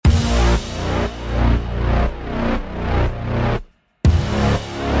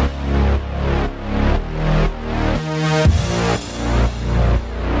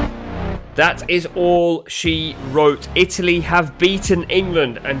That is all she wrote. Italy have beaten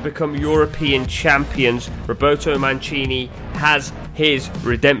England and become European champions. Roberto Mancini has his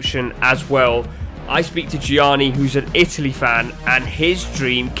redemption as well. I speak to Gianni, who's an Italy fan, and his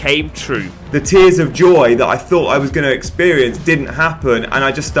dream came true. The tears of joy that I thought I was going to experience didn't happen, and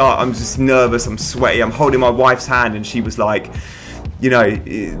I'm just nervous, I'm sweaty, I'm holding my wife's hand, and she was like,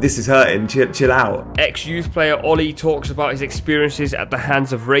 this is hurting, chill out. Ex-youth player Ollie talks about his experiences at the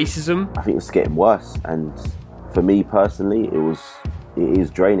hands of racism. I think it's getting worse, and for me personally, it is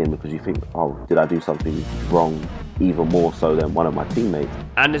draining, because you think, did I do something wrong, even more so than one of my teammates?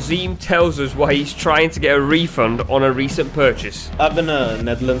 And Nazim tells us why he's trying to get a refund on a recent purchase. I've been a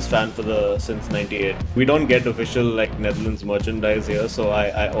Netherlands fan since '98. We don't get official Netherlands merchandise here, so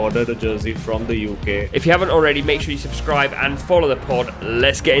I ordered a jersey from the UK. If you haven't already, make sure you subscribe and follow the pod.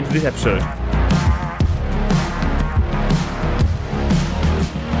 Let's get into this episode.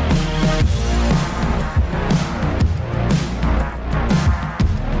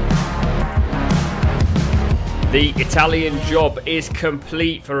 The Italian job is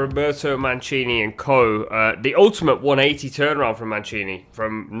complete for Roberto Mancini and co. The ultimate 180 turnaround from Mancini,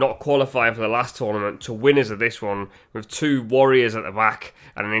 from not qualifying for the last tournament to winners of this one, with two warriors at the back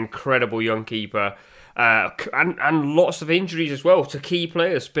and an incredible young keeper, and lots of injuries as well to key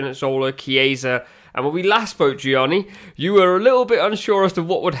players, Spinazzola, Chiesa. And when we last spoke, Gianni, you were a little bit unsure as to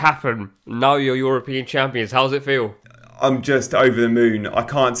what would happen. Now you're European champions. How's it feel? I'm just over the moon. I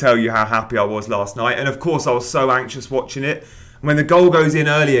can't tell you how happy I was last night. And of course, I was so anxious watching it. When the goal goes in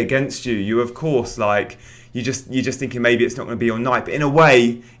early against you, you of course, you're just thinking maybe it's not going to be your night. But in a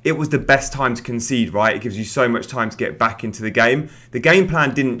way, it was the best time to concede, right? It gives you so much time to get back into the game. The game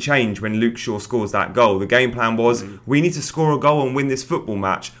plan didn't change when Luke Shaw scores that goal. The game plan was, we need to score a goal and win this football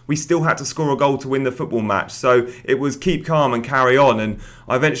match. We still had to score a goal to win the football match. So it was keep calm and carry on. And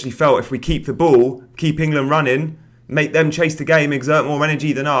I eventually felt if we keep the ball, keep England running, make them chase the game, exert more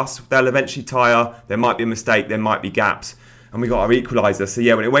energy than us, they'll eventually tire. There might be a mistake, there might be gaps. And we got our equaliser. So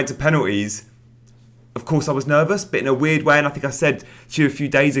yeah, when it went to penalties, of course I was nervous, but in a weird way, and I think I said to you a few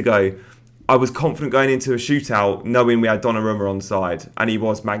days ago, I was confident going into a shootout knowing we had Donnarumma on side, and he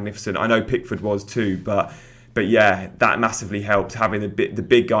was magnificent. I know Pickford was too, but yeah, that massively helped, having the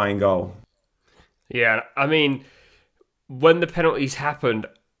big guy in goal. Yeah, I mean, when the penalties happened,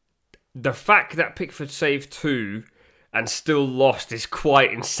 the fact that Pickford saved two and still lost is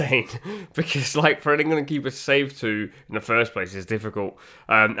quite insane, because for an England keeper to save two in the first place is difficult.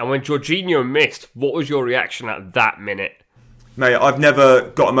 And when Jorginho missed, what was your reaction at that minute? Mate, I've never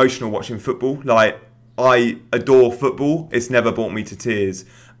got emotional watching football. I adore football. It's never brought me to tears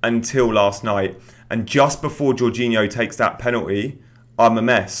until last night. And just before Jorginho takes that penalty, I'm a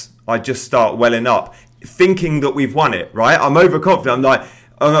mess. I just start welling up, thinking that we've won it, right? I'm overconfident. I'm like,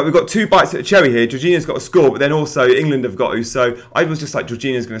 we've got two bites at the cherry here. Jorginho's got to score, but then also England have got to. So I was just like,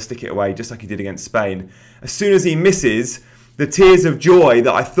 Jorginho's going to stick it away, just like he did against Spain. As soon as he misses, the tears of joy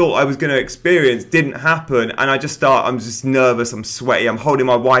that I thought I was going to experience didn't happen. And I'm just nervous, I'm sweaty, I'm holding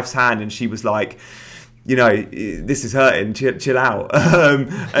my wife's hand, and she was like, this is hurting, chill out. And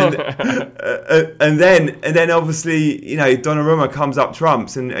then obviously, Donnarumma comes up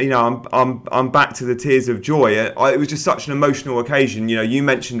trumps, and I'm back to the tears of joy. It was just such an emotional occasion. You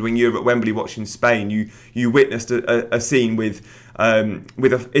mentioned when you were at Wembley watching Spain, you witnessed a scene with an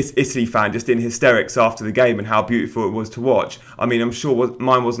Italy fan just in hysterics after the game, and how beautiful it was to watch. I mean, I'm sure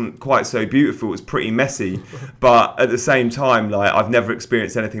mine wasn't quite so beautiful. It was pretty messy, but at the same time, I've never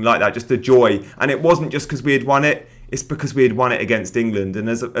experienced anything like that. Just the joy, and it wasn't just because we had won it. It's because we had won it against England, and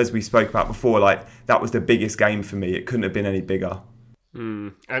as we spoke about before, that was the biggest game for me. It couldn't have been any bigger.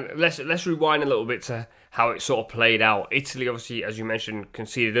 And let's rewind a little bit to how it sort of played out. Italy, obviously, as you mentioned,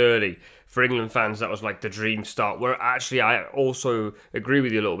 conceded early. For England fans, that was the dream start, where actually I also agree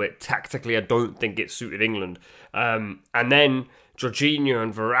with you a little bit. Tactically, I don't think it suited England. And then Jorginho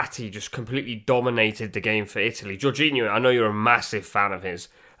and Verratti just completely dominated the game for Italy. Jorginho, I know you're a massive fan of his.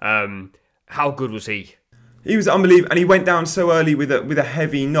 How good was he? He was unbelievable, and he went down so early with a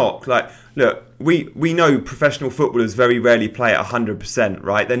heavy knock. Look, we know professional footballers very rarely play at 100%,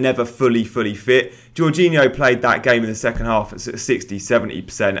 right? They're never fully fit. Jorginho played that game in the second half at 60,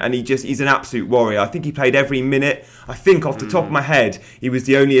 70%, and he's an absolute warrior. I think he played every minute. I think off the top of my head, he was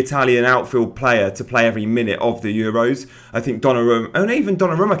the only Italian outfield player to play every minute of the Euros. I think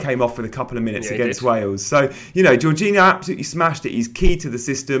Donnarumma came off with a couple of minutes against Wales. So, Jorginho absolutely smashed it. He's key to the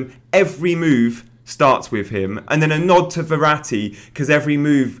system. Every move starts with him, and then a nod to Verratti, because every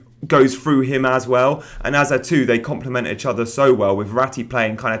move goes through him as well. And as a two, they complement each other so well, with Verratti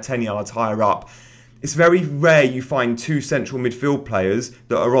playing kind of 10 yards higher up. it's very rare you find two central midfield players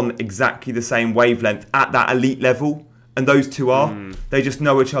that are on exactly the same wavelength at that elite level. And those two are. They just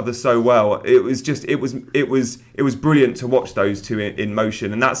know each other so well. It was brilliant to watch those two in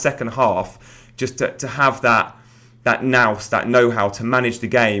motion. And that second half, just to have that nous, that know-how to manage the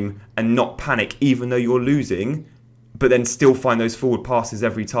game and not panic even though you're losing, but then still find those forward passes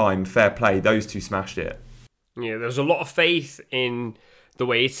every time. Fair play. Those two smashed it. Yeah, there was a lot of faith in the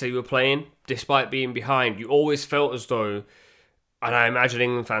way Italy were playing, despite being behind. You always felt as though, and I imagine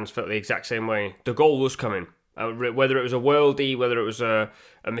England fans felt the exact same way, the goal was coming. Whether it was a worldie, whether it was a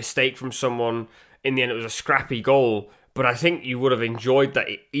mistake from someone, in the end it was a scrappy goal. But I think you would have enjoyed that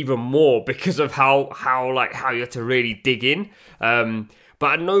even more because of how you had to really dig in.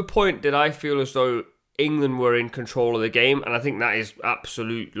 But at no point did I feel as though England were in control of the game, and I think that is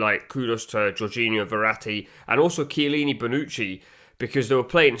absolute kudos to Jorginho, Verratti, and also Chiellini, Bonucci, because they were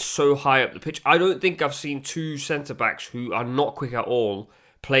playing so high up the pitch. I don't think I've seen two centre backs who are not quick at all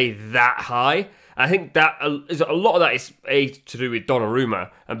play that high. I think that is a lot of that is A, to do with Donnarumma,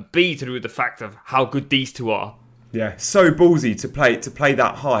 and B, to do with the fact of how good these two are. Yeah, so ballsy to play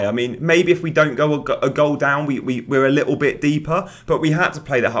that high. I mean, maybe if we don't go a goal down, we're a little bit deeper, but we had to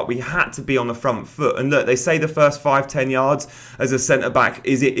play that high. We had to be on the front foot. And look, they say the first 5-10 yards as a centre-back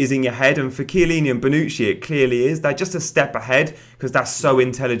is in your head, and for Chiellini and Bonucci, it clearly is. They're just a step ahead because they're so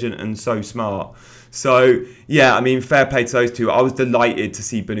intelligent and so smart. So, yeah, I mean, fair play to those two. I was delighted to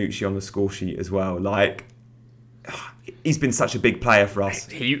see Bonucci on the score sheet as well. He's been such a big player for us.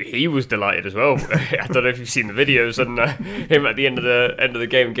 He was delighted as well. I don't know if you've seen the videos and him at the end of the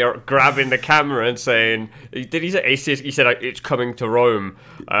game grabbing the camera and saying, "Did he say?" He said it's coming to Rome.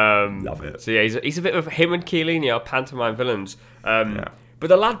 Love it. So yeah, he's a bit of him and Chiellini are pantomime villains. But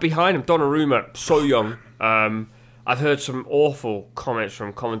the lad behind him, Donnarumma, so young. I've heard some awful comments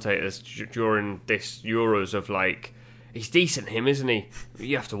from commentators during this Euros of he's decent, him, isn't he?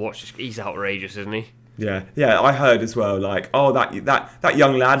 You have to watch this. He's outrageous, isn't he? Yeah, I heard as well. That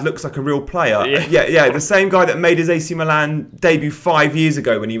young lad looks like a real player. Yeah. The same guy that made his AC Milan debut 5 years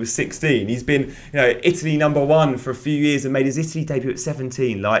ago when he was 16. He's been, Italy #1 for a few years and made his Italy debut at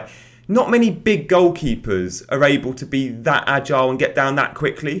 17. Not many big goalkeepers are able to be that agile and get down that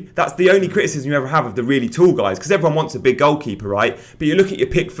quickly. That's the only criticism you ever have of the really tall guys, because everyone wants a big goalkeeper, right? But you look at your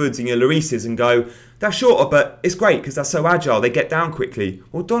Pickfords and your Llorises and go, they're shorter, but it's great because they're so agile, they get down quickly.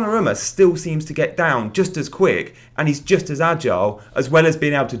 Well, Donnarumma still seems to get down just as quick, and he's just as agile, as well as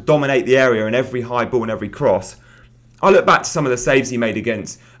being able to dominate the area in every high ball and every cross. I look back to some of the saves he made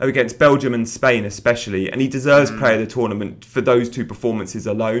against Belgium and Spain especially, and he deserves player of the tournament for those two performances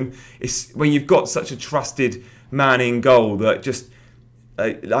alone. It's when you've got such a trusted man in goal that just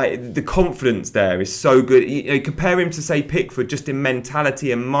the confidence there is so good. Compare him to, say, Pickford, just in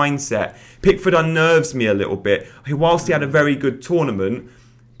mentality and mindset. Pickford unnerves me a little bit. Whilst he had a very good tournament,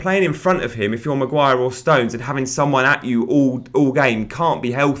 playing in front of him, if you're Maguire or Stones, and having someone at you all game can't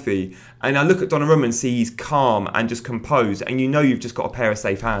be healthy. And I look at Donnarumma and see he's calm and just composed, and you've just got a pair of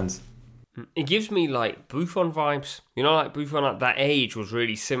safe hands. It gives me Buffon vibes. Buffon at that age was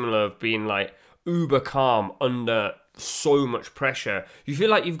really similar, of being uber calm under so much pressure. You feel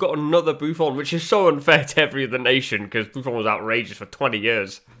like you've got another Buffon, which is so unfair to every other nation because Buffon was outrageous for 20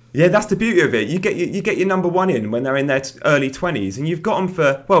 years. Yeah, that's the beauty of it. You get your #1 in when they're in their early 20s, and you've got them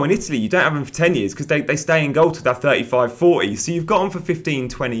for, well, in Italy you don't have them for 10 years because they stay in goal till they're 35, 40. So you've got them for 15,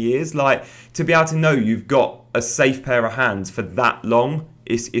 20 years. To be able to know you've got a safe pair of hands for that long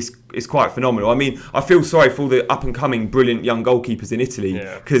is quite phenomenal. I mean, I feel sorry for all the up and coming brilliant young goalkeepers in Italy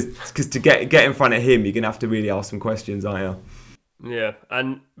because to get in front of him, you're going to have to really ask some questions, aren't you? Yeah,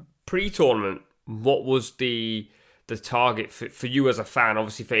 and pre-tournament, what was the target for you as a fan?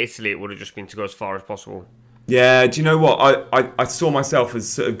 Obviously for Italy it would have just been to go as far as possible. Yeah, do you know what? I saw myself as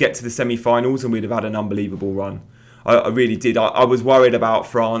sort of get to the semi-finals and we'd have had an unbelievable run. I really did. I was worried about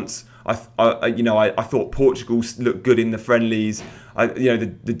France. I thought Portugal looked good in the friendlies.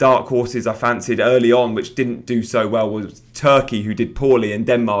 The dark horses I fancied early on, which didn't do so well, was Turkey, who did poorly, and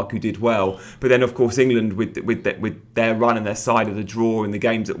Denmark, who did well. But then, of course, England with their run and their side of the draw in the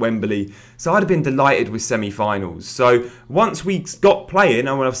games at Wembley. So I'd have been delighted with semi-finals. So once we got playing,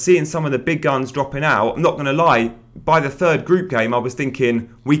 and when I was seeing some of the big guns dropping out, I'm not going to lie, by the third group game, I was thinking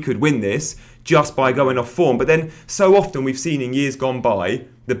we could win this just by going off form. But then so often we've seen in years gone by,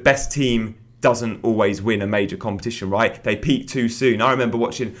 the best team doesn't always win a major competition, right? They peak too soon. I remember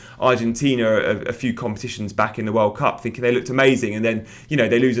watching Argentina a few competitions back in the World Cup, thinking they looked amazing, and then,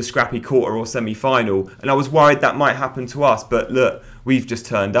 they lose a scrappy quarter or semi-final, and I was worried that might happen to us, but look, we've just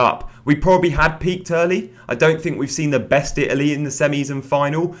turned up. We probably had peaked early. I don't think we've seen the best Italy in the semis and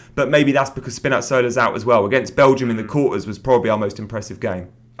final, but maybe that's because Spinazzola's out as well. Against Belgium in the quarters was probably our most impressive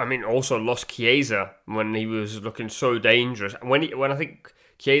game. I mean, also lost Chiesa when he was looking so dangerous. When I think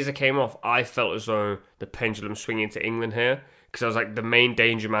Chiesa came off, I felt as though the pendulum swinging to England here, because I was like, the main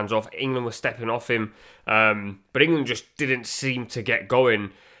danger man's off. England was stepping off him, but England just didn't seem to get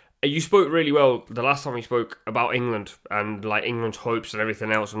going. You spoke really well the last time we spoke about England and like England's hopes and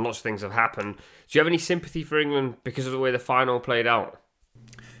everything else, and lots of things have happened. Do you have any sympathy for England because of the way the final played out?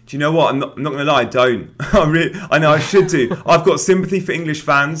 Do you know what? I'm not going to lie, I don't. I know I should do. I've got sympathy for English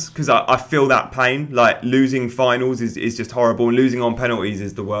fans because I feel that pain. Like, losing finals is just horrible, and losing on penalties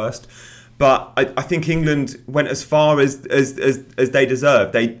is the worst. But I think England went as far as they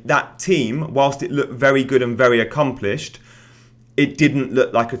deserved. That team, whilst it looked very good and very accomplished, it didn't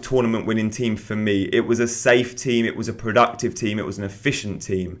look like a tournament-winning team for me. It was a safe team. It was a productive team. It was an efficient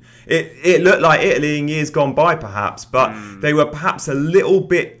team. It looked like Italy in years gone by, perhaps, but they were perhaps a little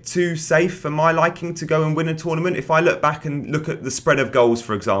bit too safe for my liking to go and win a tournament. If I look back and look at the spread of goals,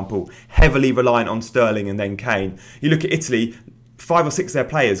 for example, heavily reliant on Sterling and then Kane. You look at Italy, 5 or 6 of their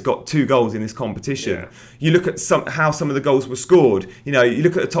players got 2 goals in this competition. Yeah. You look at how some of the goals were scored. You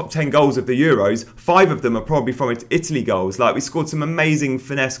look at the top 10 goals of the Euros, 5 of them are probably from Italy goals. Like, we scored some amazing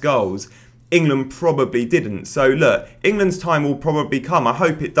finesse goals. England probably didn't. So look, England's time will probably come. I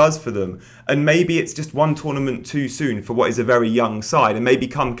hope it does for them. And maybe it's just one tournament too soon for what is a very young side. And maybe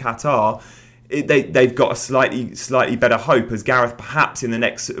come Qatar, they've got a slightly better hope, as Gareth perhaps in the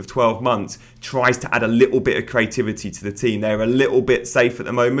next sort of 12 months tries to add a little bit of creativity to the team. They're a little bit safe at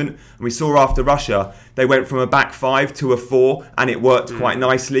the moment, and we saw after Russia they went from a back 5 to a 4 and it worked quite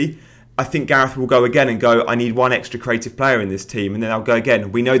nicely. I think Gareth will go again and go, I need one extra creative player in this team, and then I'll go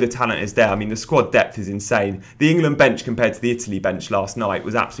again. We know the talent is there. I mean, the squad depth is insane. The England bench compared to the Italy bench last night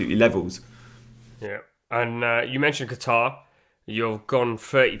was absolutely levels. Yeah, and you mentioned Qatar. You've gone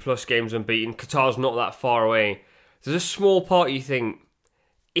 30 plus games unbeaten. Qatar's not that far away. There's a small part you think,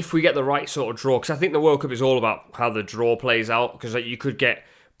 if we get the right sort of draw, because I think the World Cup is all about how the draw plays out, because you could get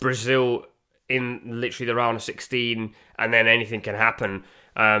Brazil in literally the round of 16 and then anything can happen.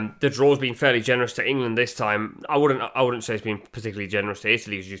 The draw's been fairly generous to England this time. I wouldn't say it's been particularly generous to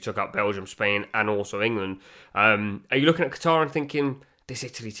Italy, because you took out Belgium, Spain and also England. Are you looking at Qatar and thinking this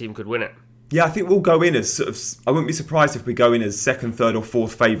Italy team could win it? Yeah, I think we'll go in as sort of, I wouldn't be surprised if we go in as second, third or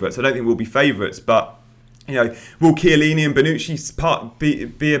fourth favourites. I don't think we'll be favourites, but will Chiellini and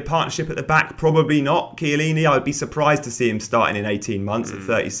Bonucci be a partnership at the back? Probably not. Chiellini, I would be surprised to see him starting in 18 months at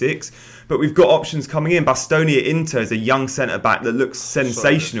 36. But we've got options coming in. Bastoni at Inter is a young centre-back that looks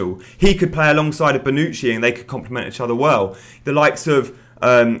sensational. He could play alongside of Bonucci and they could complement each other well. The likes of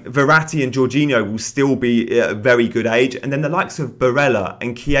Verratti and Jorginho will still be at a very good age. And then the likes of Barella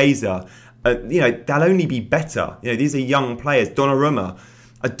and Chiesa, they'll only be better. These are young players. Donnarumma.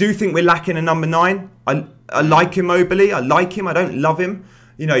 I do think we're lacking a number 9. I like him, Mobley. I like him. I don't love him.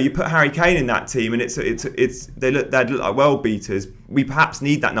 You put Harry Kane in that team, and they'd look like world beaters. We perhaps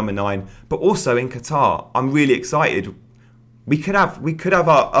need that number 9, but also in Qatar, I'm really excited. We could have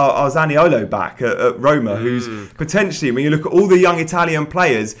our Zaniolo back at Roma, who's potentially, when you look at all the young Italian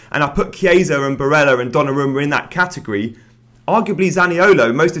players, and I put Chiesa and Barella and Donnarumma in that category. Arguably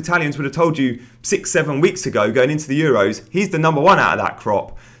Zaniolo, most Italians would have told you 6-7 weeks ago going into the Euros, he's the number 1 out of that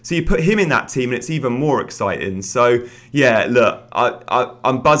crop. So you put him in that team and it's even more exciting. So yeah, look,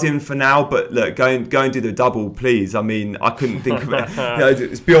 I'm buzzing for now, but look, go and do the double, please. I mean, I couldn't think of it.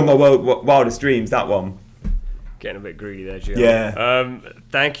 It's beyond my wildest dreams, that one. Getting a bit greedy there, Gio. Yeah.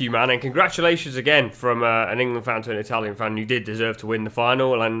 Thank you, man, and congratulations again from an England fan to an Italian fan. You did deserve to win the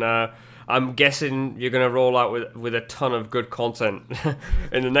final, and I'm guessing you're going to roll out with a ton of good content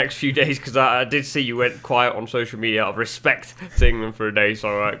in the next few days, because I did see you went quiet on social media out of respect to England for a day.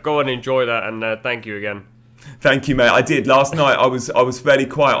 So go and enjoy that, and thank you again. Thank you, mate. I did. Last night I was fairly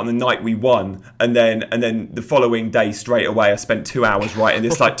quiet on the night we won, and then the following day straight away I spent 2 hours writing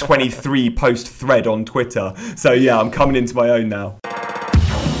this 23 post thread on Twitter. So yeah, I'm coming into my own now.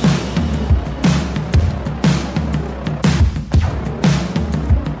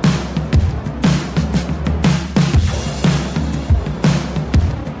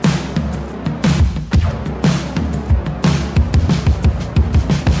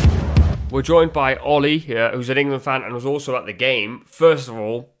 We're joined by Ollie, who's an England fan and was also at the game. First of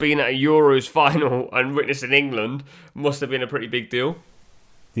all, being at a Euros final and witnessing England must have been a pretty big deal.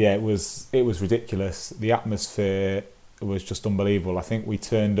 Yeah, it was ridiculous. The atmosphere was just unbelievable. I think we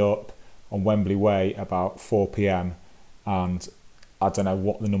turned up on Wembley Way about 4 p.m. and I don't know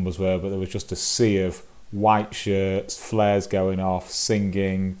what the numbers were, but there was just a sea of white shirts, flares going off,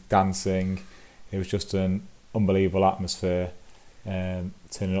 singing, dancing. It was just an unbelievable atmosphere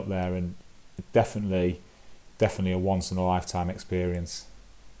turning up there, and definitely a once in a lifetime experience.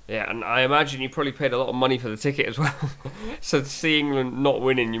 Yeah, and I imagine you probably paid a lot of money for the ticket as well. So to see England not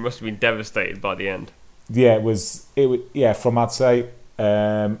winning, you must have been devastated by the end. Yeah, it was. Yeah, from I'd say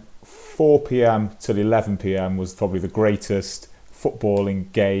 4 p.m. till 11 p.m. was probably the greatest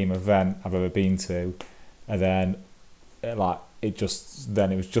footballing game event I've ever been to, and then it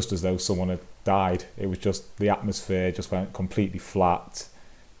was just as though someone had died. It was just the atmosphere just went completely flat,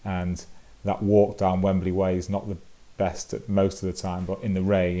 and that walk down Wembley Way is not the best at most of the time, but in the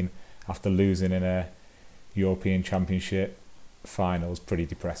rain after losing in a European Championship final was pretty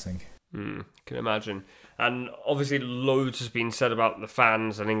depressing. Can imagine. And obviously loads has been said about the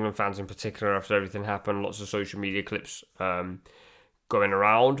fans and England fans in particular after everything happened. Lots of social media clips going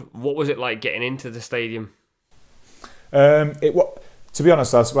around. What was it like getting into the stadium? To be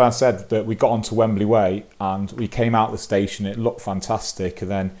honest, that's when I said that we got onto Wembley Way and we came out the station. It looked fantastic,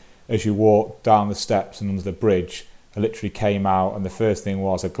 and then as you walk down the steps and under the bridge, I literally came out, and the first thing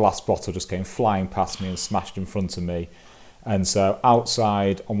was a glass bottle just came flying past me and smashed in front of me. And so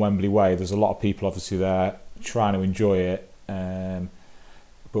outside on Wembley Way, there's a lot of people obviously there trying to enjoy it,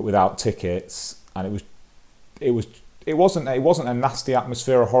 but without tickets. And it wasn't a nasty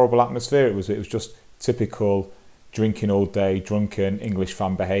atmosphere, a horrible atmosphere. It was just typical drinking all day, drunken English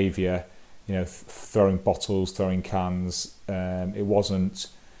fan behaviour. You know, throwing bottles, throwing cans. It wasn't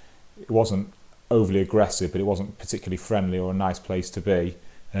overly aggressive, but it wasn't particularly friendly or a nice place to be.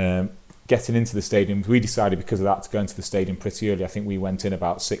 Getting into the stadium, we decided because of that to go into the stadium pretty early. I think we went in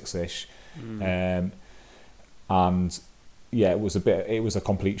about 6ish, and yeah, it was a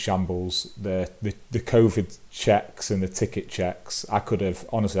complete shambles. The COVID checks and the ticket checks. I could have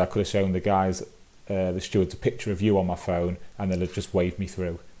shown the guys, the stewards, a picture of you on my phone, and they'd have just waved me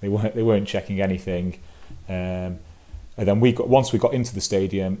through. They weren't checking anything. And then once we got into the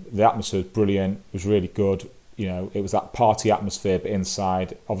stadium, the atmosphere was brilliant. It was really good. You know, it was that party atmosphere, but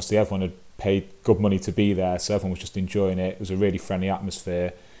inside, obviously everyone had paid good money to be there, so everyone was just enjoying it. It was a really friendly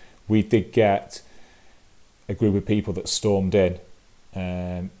atmosphere. We did get a group of people that stormed in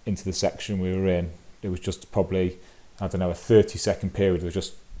into the section we were in. It was just probably, a 30-second period. There was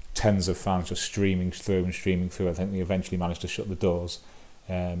just tens of fans just streaming through. I think we eventually managed to shut the doors.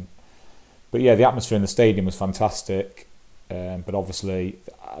 But yeah, the atmosphere in the stadium was fantastic. But obviously,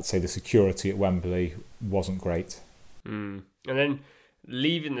 I'd say the security at Wembley wasn't great. And then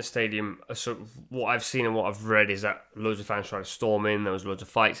leaving the stadium, so what I've seen and what I've read is that loads of fans tried to storm in. There was loads of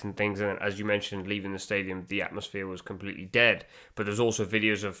fights and things. And as you mentioned, leaving the stadium, the atmosphere was completely dead. But there's also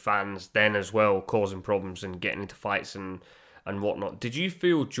videos of fans then as well causing problems and getting into fights and whatnot. Did you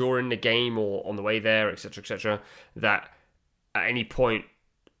feel during the game or on the way there, etc., that at any point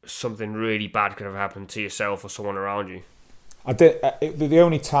something really bad could have happened to yourself or someone around you? I did. The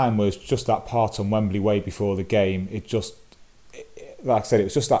only time was just that part on Wembley Way before the game. Like I said, it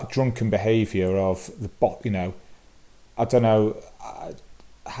was just that drunken behaviour of I don't know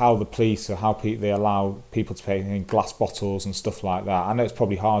how the police or how they allow people to pay in glass bottles and stuff like that. I know it's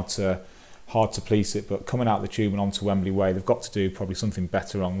probably hard to police it, but coming out the tube and onto Wembley Way, they've got to do probably something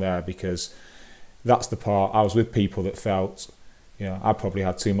better on there, because that's the part. I was with people that felt, I probably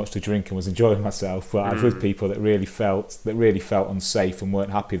had too much to drink and was enjoying myself, but I was with people that really felt unsafe and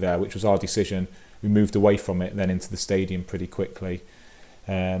weren't happy there, which was our decision. We moved away from it, then into the stadium pretty quickly.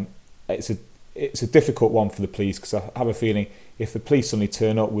 It's a difficult one for the police, because I have a feeling if the police suddenly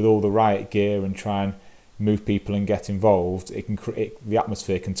turn up with all the riot gear and try and move people and get involved, the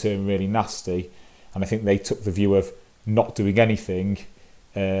atmosphere can turn really nasty. And I think they took the view of not doing anything.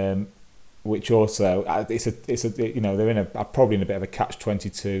 Which also they're probably in a bit of a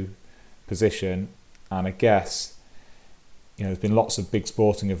catch-22 position, and I guess there's been lots of big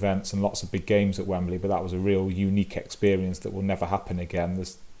sporting events and lots of big games at Wembley, but that was a real unique experience that will never happen again.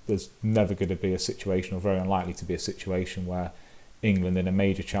 There's never going to be a situation, or very unlikely to be a situation, where England in a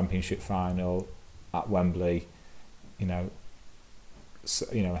major championship final at Wembley,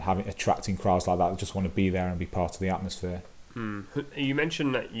 attracting crowds like that that just want to be there and be part of the atmosphere. You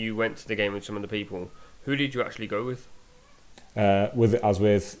mentioned that you went to the game with some of the people. Who did you actually go with? I was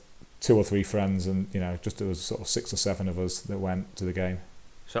with 2 or 3 friends, and there was sort of 6 or 7 of us that went to the game.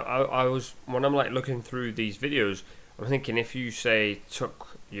 So I was, when I'm looking through these videos, I'm thinking if you say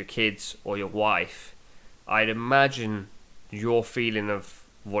took your kids or your wife, I'd imagine your feeling of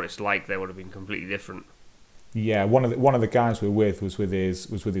what it's like there would have been completely different. Yeah, one of the guys we were with was with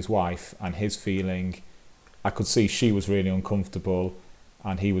his wife, and his feeling, I could see she was really uncomfortable,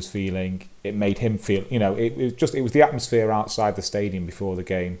 and he was feeling, it made him feel, it was the atmosphere outside the stadium before the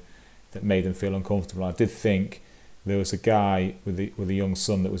game that made them feel uncomfortable. I did think there was a guy with a young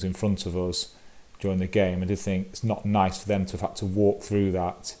son that was in front of us during the game. I did think it's not nice for them to have had to walk through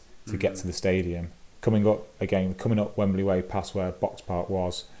that to get to the stadium. Coming up Wembley Way past where Box Park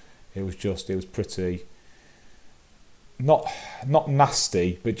was, it was pretty, not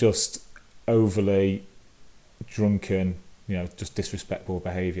nasty, but just overly drunken, just disrespectful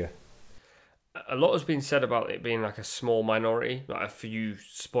behaviour. A lot has been said about it being like a small minority, like a few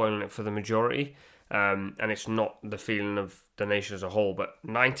spoiling it for the majority. And it's not the feeling of the nation as a whole, but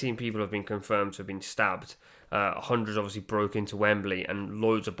 19 people have been confirmed to have been stabbed. Hundreds obviously broke into Wembley, and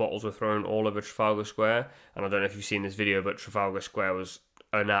loads of bottles were thrown all over Trafalgar Square. And I don't know if you've seen this video, but Trafalgar Square was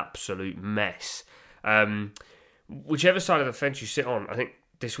an absolute mess. Whichever side of the fence you sit on, I think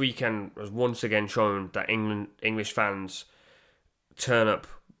this weekend has once again shown that English fans turn up,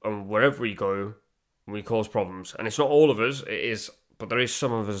 and wherever we go, we cause problems. And it's not all of us, it is, but there is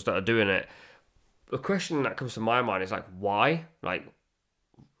some of us that are doing it. The question that comes to my mind is why?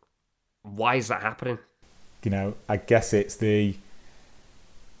 Why is that happening? I guess it's the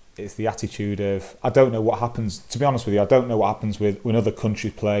attitude of, I don't know what happens, to be honest with you, I don't know what happens when other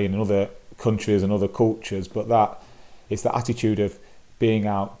countries play in other countries and other cultures, but it's the attitude of being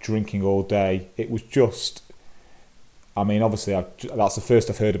out drinking all day. It was just, obviously that's the first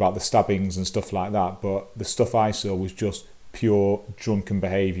I've heard about the stabbings and stuff like that, but the stuff I saw was just pure drunken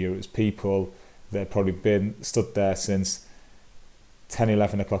behaviour. It was people that had probably been stood there since 10,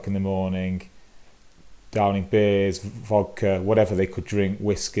 11 o'clock in the morning, downing beers, vodka, whatever they could drink,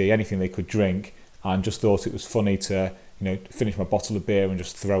 whiskey, anything they could drink, and just thought it was funny to, finish my bottle of beer and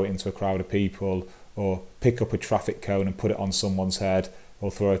just throw it into a crowd of people, or pick up a traffic cone and put it on someone's head,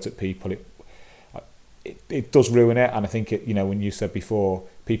 or throw it at people. It does ruin it, and I think it, when you said before,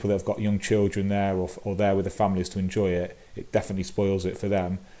 people that have got young children there or there with their families to enjoy it, it definitely spoils it for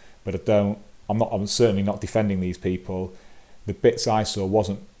them. But I'm certainly not defending these people. The bits I saw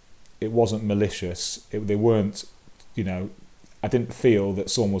wasn't malicious. They weren't, I didn't feel that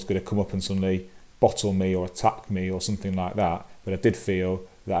someone was going to come up and suddenly bottle me or attack me or something like that. But I did feel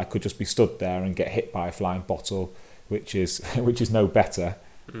that I could just be stood there and get hit by a flying bottle, which is no better.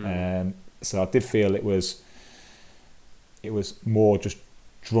 So I did feel it was more just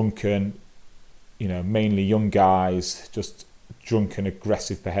drunken, mainly young guys, just drunken,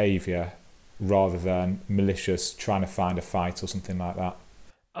 aggressive behaviour, rather than malicious trying to find a fight or something like that.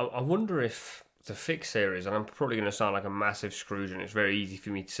 I wonder if the fix here is, and I'm probably going to sound like a massive Scrooge, and it's very easy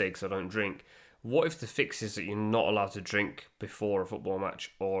for me to say because I don't drink. What if the fix is that you're not allowed to drink before a football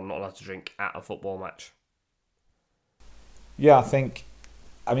match, or not allowed to drink at a football match? Yeah, I think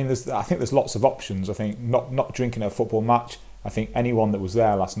there's lots of options. I think not drinking at a football match. I think anyone that was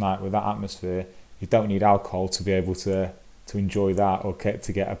there last night with that atmosphere, you don't need alcohol to be able to enjoy that, or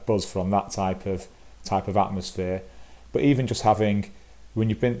to get a buzz from that type of atmosphere. But even just having, when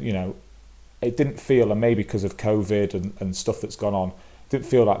you've been, it didn't feel, and maybe because of COVID and stuff that's gone on, it didn't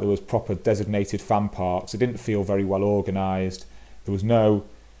feel like there was proper designated fan parks. It didn't feel very well organised. There was no,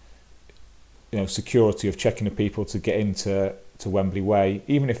 security of checking the people to get into Wembley Way.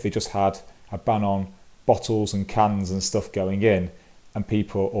 Even if they just had a ban on bottles and cans and stuff going in, and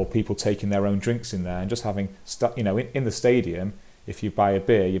people taking their own drinks in there, and just having in the stadium, if you buy a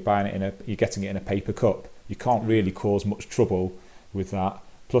beer, you're getting it in a paper cup. You can't really cause much trouble with that.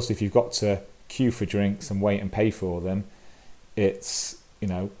 Plus, if you've got to queue for drinks and wait and pay for them, it's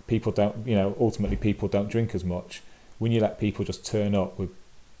people don't ultimately people don't drink as much. When you let people just turn up with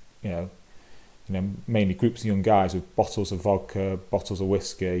mainly groups of young guys with bottles of vodka, bottles of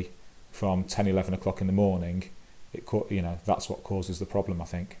whiskey from 10, 11 o'clock in the morning, that's what causes the problem, I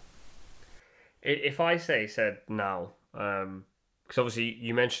think. If I said now, because obviously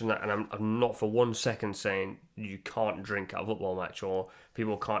you mentioned that, and I'm not for 1 second saying you can't drink at a football match or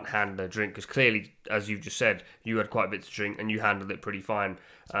people can't handle a drink, because clearly, as you've just said, you had quite a bit to drink and you handled it pretty fine.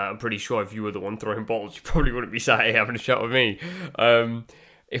 I'm pretty sure if you were the one throwing bottles, you probably wouldn't be sat here having a chat with me.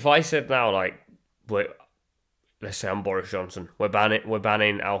 If I said now, let's say I'm Boris Johnson, we're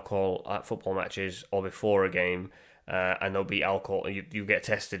banning alcohol at football matches or before a game, and there'll be alcohol. You get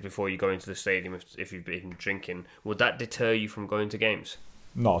tested before you go into the stadium if you've been drinking. Would that deter you from going to games?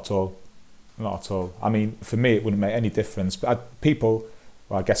 Not at all. I mean, for me, it wouldn't make any difference. But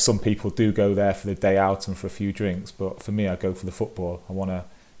I guess some people do go there for the day out and for a few drinks. But for me, I go for the football. I want to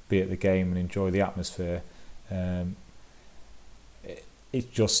be at the game and enjoy the atmosphere. it's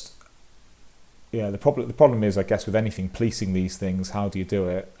just, yeah, the problem is, I guess, with anything, policing these things, how do you do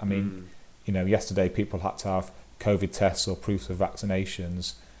it? I mean, yesterday people had to have COVID tests or proofs of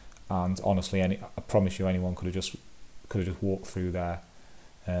vaccinations, and honestly, I promise you, anyone could have just walked through there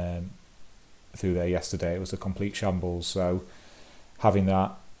yesterday. It was a complete shambles. So having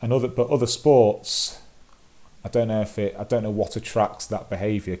that, and other sports, I don't know what attracts that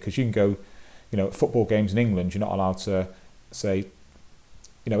behaviour, because you can go, at football games in England, you're not allowed to say,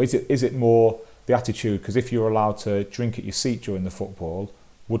 is it more the attitude? Because if you're allowed to drink at your seat during the football,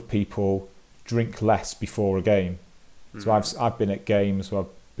 would people drink less before a game? So I've been at games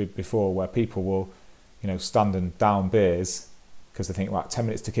before where people will, stand and down beers because they think, right, 10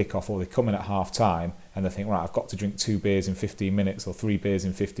 minutes to kick off, or they come in at half time and they think, right, I've got to drink 2 beers in 15 minutes or 3 beers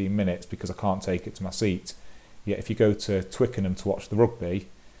in 15 minutes because I can't take it to my seat. Yet if you go to Twickenham to watch the rugby,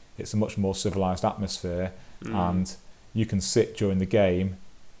 it's a much more civilised atmosphere, and you can sit during the game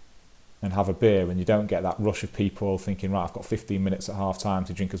and have a beer, and you don't get that rush of people thinking, right, I've got 15 minutes at half time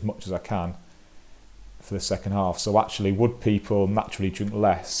to drink as much as I can for the second half. So actually, would people naturally drink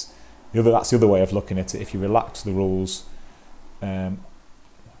less? That's the other way of looking at it. If you relax the rules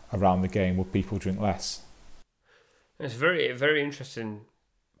around the game, would people drink less? It's a very, very interesting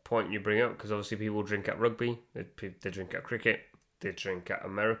point you bring up, because obviously people drink at rugby, they drink at cricket, they drink at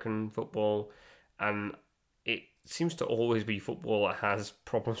American football, and it seems to always be football that has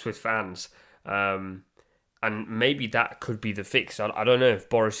problems with fans. And maybe that could be the fix. I don't know if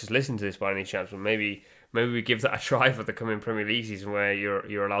Boris has listened to this by any chance, but maybe we give that a try for the coming Premier League season, where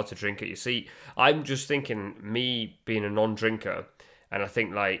you're allowed to drink at your seat. I'm just thinking, me being a non-drinker, and I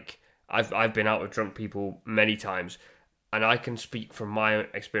think I've been out with drunk people many times, and I can speak from my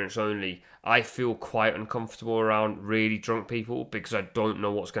experience only. I feel quite uncomfortable around really drunk people because I don't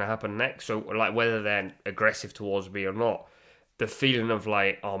know what's going to happen next. So whether they're aggressive towards me or not, the feeling of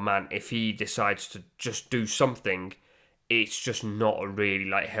oh man, if he decides to just do something, it's just not a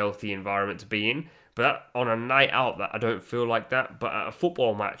really healthy environment to be in. But on a night out, that I don't feel like that. But at a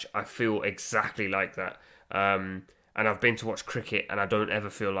football match, I feel exactly like that. And I've been to watch cricket, and I don't ever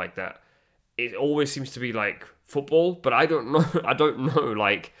feel like that. It always seems to be football, but I don't know. I don't know.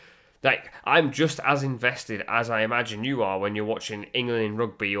 I'm just as invested as I imagine you are when you're watching England in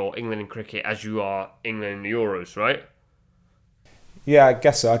rugby or England in cricket as you are England in the Euros, right? Yeah, I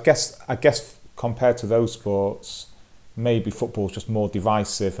guess so. I guess compared to those sports, maybe football's just more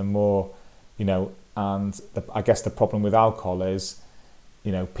divisive and more, And I guess the problem with alcohol is,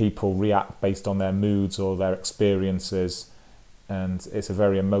 people react based on their moods or their experiences. And it's a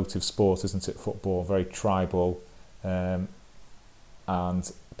very emotive sport, isn't it, football? Very tribal, and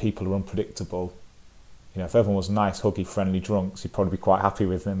people are unpredictable. If everyone was nice, huggy, friendly drunks, you'd probably be quite happy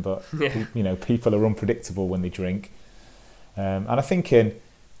with them. But people are unpredictable when they drink, and I think I'm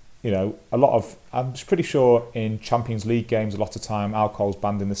pretty sure in Champions League games, a lot of time alcohol's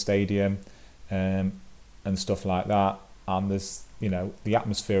banned in the stadium, and stuff like that. And there's the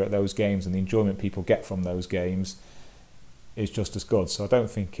atmosphere at those games and the enjoyment people get from those games is just as good. So I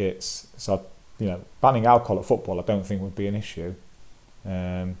don't think banning alcohol at football, I don't think would be an issue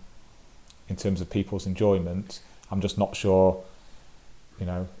in terms of people's enjoyment. I'm just not sure,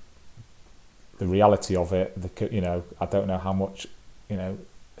 the reality of it. I don't know how much,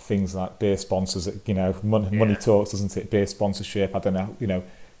 things like beer sponsors, money talks, doesn't it? Beer sponsorship. I don't know,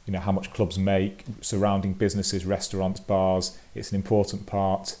 how much clubs make, surrounding businesses, restaurants, bars. It's an important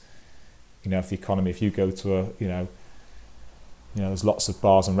part, of the economy. If you go to there's lots of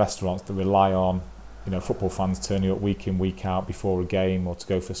bars and restaurants that rely on, football fans turning up week in, week out before a game or to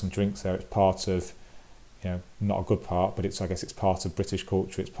go for some drinks there. It's part of, not a good part, but I guess it's part of British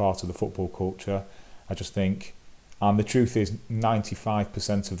culture. It's part of the football culture. I just think, and the truth is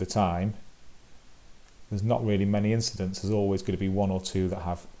 95% of the time, there's not really many incidents. There's always going to be one or two that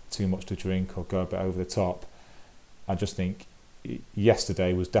have too much to drink or go a bit over the top. I just think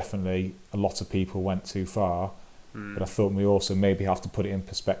yesterday was definitely a lot of people went too far. But I thought we also maybe have to put it in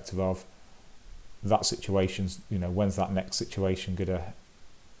perspective of that situation's, when's that next situation gonna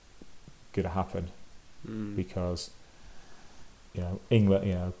happen? Because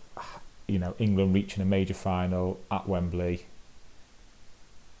England, England reaching a major final at Wembley,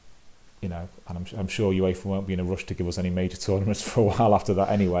 and I'm sure UEFA won't be in a rush to give us any major tournaments for a while after that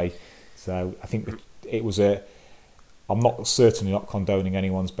anyway. So I think it was I'm certainly not condoning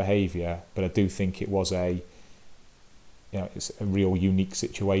anyone's behaviour, but I do think it was it's a real unique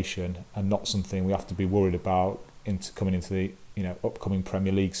situation and not something we have to be worried about coming into the upcoming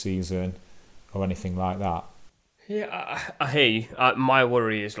Premier League season or anything like that. Yeah, I hear you. My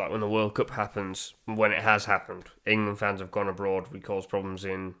worry is like when the World Cup happens, when it has happened, England fans have gone abroad. We caused problems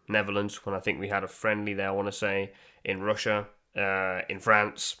in Netherlands when I think we had a friendly there, I want to say, in Russia, in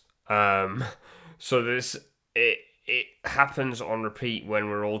France. So it happens on repeat when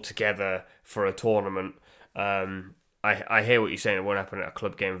we're all together for a tournament. I hear what you're saying. It won't happen at a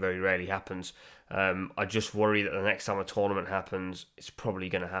club game. Very rarely happens. I just worry that the next time a tournament happens, it's probably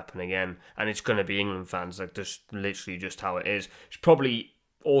going to happen again, and it's going to be England fans. Like, just literally just how it is. It's probably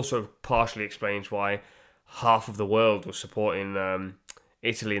also partially explains why half of the world was supporting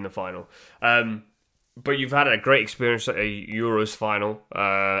Italy in the final. But you've had a great experience at a Euros final.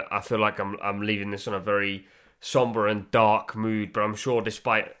 I feel like I'm leaving this on a very somber and dark mood, but I'm sure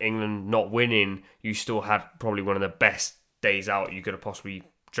despite England not winning, you still had probably one of the best days out you could have possibly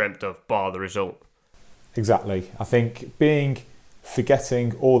dreamt of, bar the result. Exactly. I think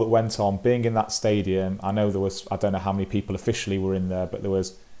forgetting all that went on, being in that stadium, I know there was, I don't know how many people officially were in there, but there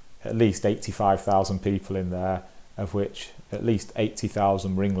was at least 85,000 people in there, of which at least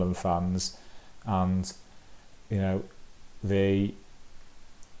 80,000 were England fans, and you know, the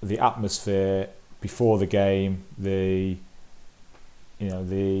atmosphere before the game, the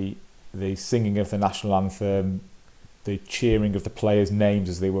singing of the national anthem, the cheering of the players' names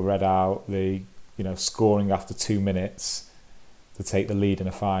as they were read out, the scoring after 2 minutes to take the lead in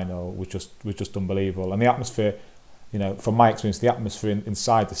a final was just unbelievable. And the atmosphere, from my experience, the atmosphere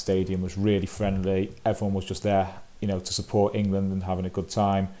inside the stadium was really friendly. Everyone was just there, to support England and having a good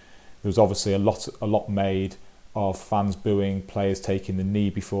time. There was obviously a lot made of fans booing, players taking the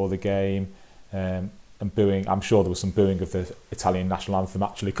knee before the game, and booing. I'm sure there was some booing of the Italian national anthem,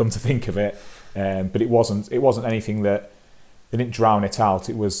 actually, come to think of it. But it wasn't anything that they didn't drown it out.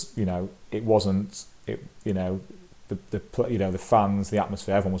 It was, the fans, the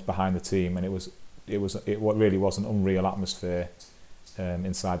atmosphere, everyone was behind the team, and it really was an unreal atmosphere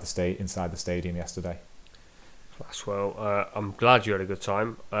inside the stadium yesterday. Well, I'm glad you had a good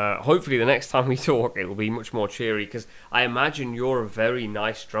time. Hopefully the next time we talk it will be much more cheery, because I imagine you're a very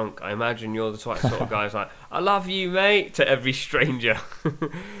nice drunk. I imagine you're the sort of guy who's like, I love you, mate, to every stranger.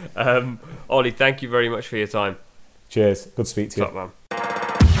 Ollie, thank you very much for your time. Cheers. Good to speak to you. What's up, man?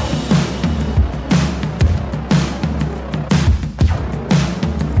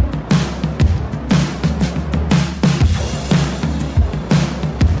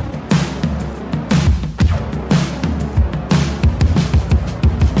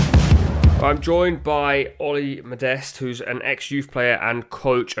 I'm joined by Ollie Modeste, who's an ex-youth player and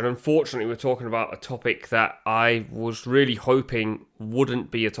coach, and unfortunately we're talking about a topic that I was really hoping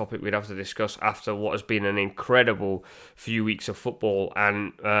wouldn't be a topic we'd have to discuss after what has been an incredible few weeks of football,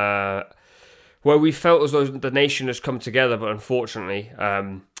 and where we felt as though the nation has come together, but unfortunately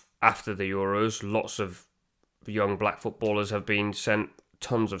after the Euros, lots of young black footballers have been sent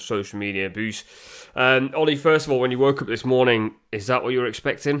tons of social media abuse. Ollie, first of all, when you woke up this morning, is that what you were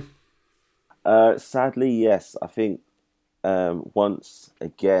expecting? Sadly, yes. I think once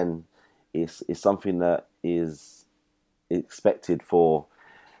again, it's something that is expected for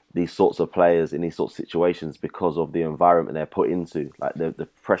these sorts of players in these sorts of situations because of the environment they're put into. Like the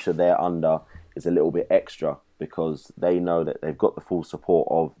pressure they're under is a little bit extra because they know that they've got the full support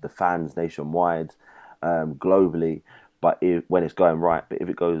of the fans nationwide, globally. But when it's going right, but if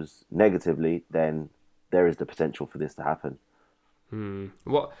it goes negatively, then there is the potential for this to happen.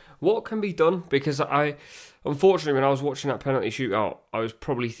 What can be done? Because unfortunately, when I was watching that penalty shootout, I was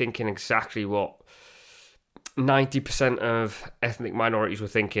probably thinking exactly what 90% of ethnic minorities were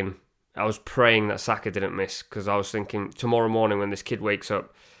thinking. I was praying that Saka didn't miss, because I was thinking tomorrow morning when this kid wakes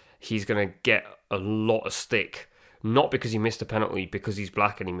up, he's going to get a lot of stick. Not because he missed a penalty, because he's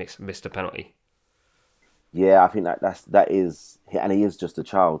black and he missed a penalty. Yeah, I think that is, and he is just a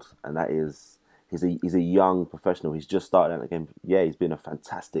child, and that is. He's a young professional. He's just started out the game. Yeah, he's been a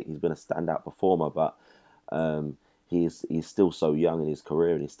standout performer, but he's still so young in his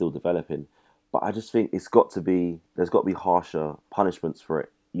career and he's still developing. But I just think there's got to be harsher punishments for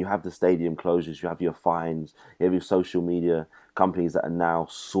it. You have the stadium closures, you have your fines, you have your social media companies that are now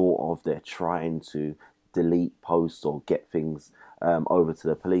they're trying to delete posts or get things over to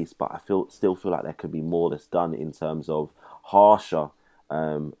the police. But I still feel like there could be more that's done in terms of harsher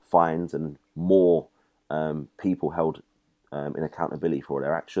fines and more people held in accountability for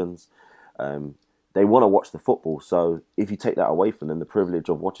their actions. They want to watch the football, so if you take that away from them, the privilege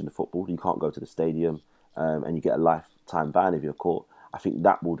of watching the football, you can't go to the stadium and you get a lifetime ban if you're caught. I think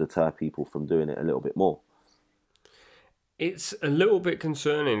that will deter people from doing it a little bit more. It's a little bit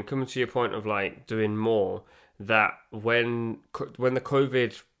concerning, coming to your point of like doing more, that when the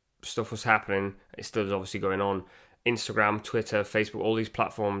COVID stuff was happening, it still is obviously going on, Instagram, Twitter, Facebook, all these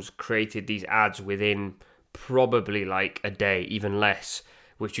platforms created these ads within probably like a day, even less,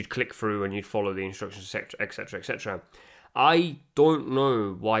 which you'd click through and you'd follow the instructions, etc., etc. I don't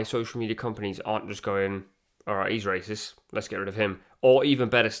know why social media companies aren't just going, all right, he's racist, let's get rid of him. Or even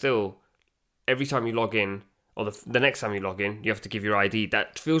better still, every time you log in, or the next time you log in, you have to give your ID.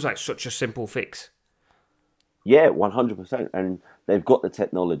 That feels like such a simple fix. Yeah, 100%. And they've got the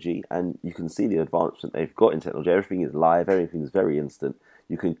technology, and you can see the advancement they've got in technology. Everything is live, everything is very instant.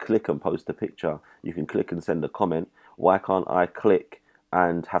 You can click and post a picture. You can click and send a comment. Why can't I click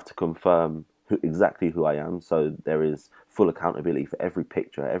and have to confirm exactly who I am? So there is full accountability for every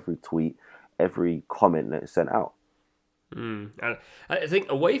picture, every tweet, every comment that is sent out. And I think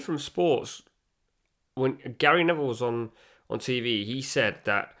away from sports, when Gary Neville was on TV, he said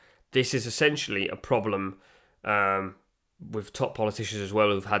that this is essentially a problem with top politicians as well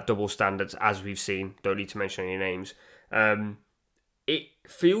who've had double standards, as we've seen. Don't need to mention any names. It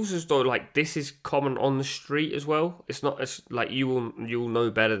feels as though like this is common on the street as well. It's not as like you'll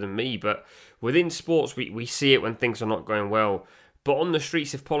know better than me, but within sports we see it when things are not going well. But on the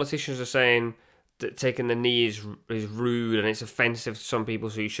streets, if politicians are saying that taking the knee is rude and it's offensive to some people,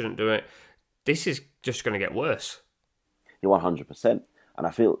 so you shouldn't do it, this is just going to get worse. Yeah, 100%. And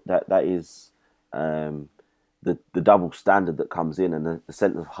I feel that is the double standard that comes in, and the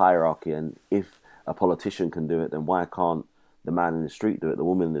sense of hierarchy. And if a politician can do it, then why can't the man in the street do it? The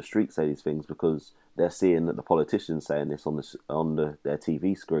woman in the street say these things because they're seeing that the politician's saying this on their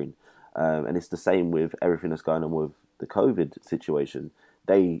TV screen. And it's the same with everything that's going on with the COVID situation.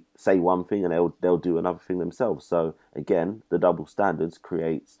 They say one thing and they'll do another thing themselves. So again, the double standards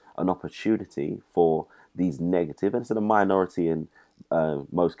creates an opportunity for these negative, and it's a minority in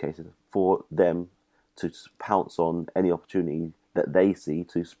most cases, for them to pounce on any opportunity that they see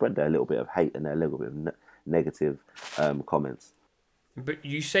to spread their little bit of hate and their little bit of negative comments. But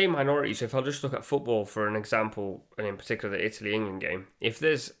you say minority, so if I'll just look at football for an example, and in particular the Italy-England game, if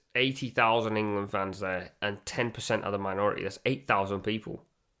there's 80,000 England fans there and 10% are the minority, that's 8,000 people.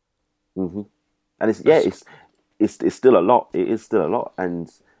 Mm-hmm. And it's still a lot. It is still a lot, and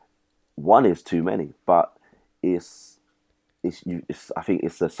one is too many. But I think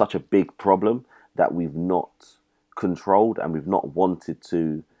it's such a big problem that we've not controlled and we've not wanted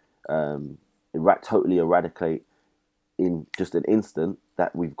to totally eradicate in just an instant,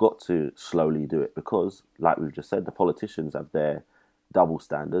 that we've got to slowly do it because, like we've just said, the politicians have their double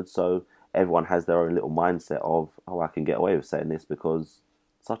standards. So everyone has their own little mindset of, oh, I can get away with saying this because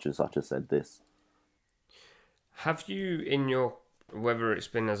such and such has said this. Have you, in your, whether it's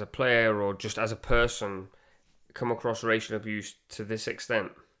been as a player or just as a person, come across racial abuse to this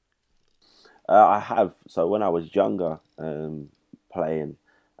extent? I have. So when I was younger, playing,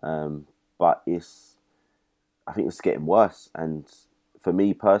 but I think it's getting worse. And for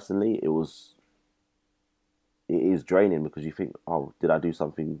me personally, it is draining because you think, oh, did I do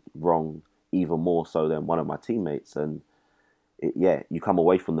something wrong? Even more so than one of my teammates. And you come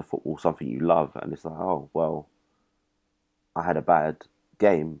away from the football, something you love, and it's like, oh, well, I had a bad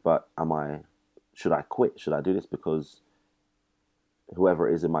game, but should I quit? Should I do this? Because whoever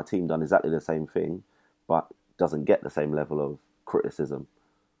it is in my team done exactly the same thing, but doesn't get the same level of criticism.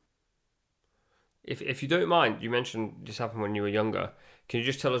 If you don't mind, you mentioned this happened when you were younger. Can you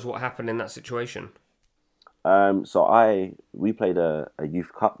just tell us what happened in that situation? So we played a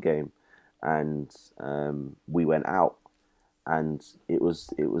youth cup game, and we went out, and it was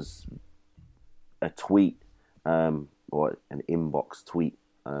a tweet or an inbox tweet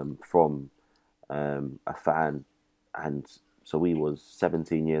from a fan, and so we was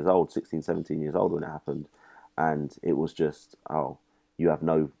 16, 17 years old when it happened, and it was just, oh, you have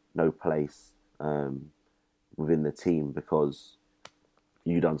no place within the team because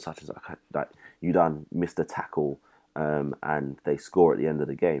you done such as like you done missed a tackle, and they score at the end of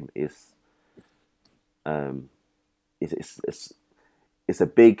the game. It's a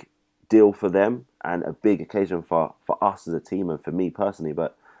big deal for them and a big occasion for us as a team and for me personally.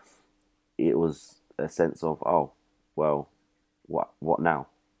 But it was a sense of, oh, well, what now?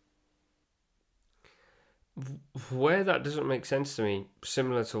 Where that doesn't make sense to me,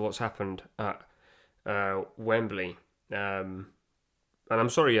 similar to what's happened at Wembley, and I'm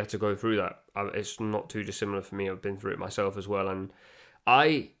sorry you had to go through that. It's not too dissimilar for me. I've been through it myself as well, and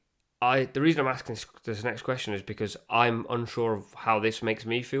the reason I'm asking this next question is because I'm unsure of how this makes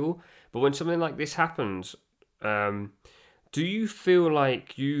me feel. But when something like this happens, do you feel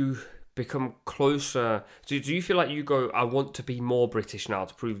like you become closer? Do you feel like you go, I want to be more British now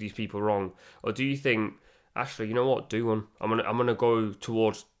to prove these people wrong? Or do you think, actually, you know what, do one. I'm gonna go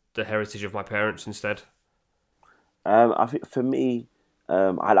towards the heritage of my parents instead? I think for me,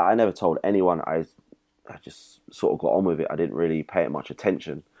 I never told anyone. I just sort of got on with it. I didn't really pay it much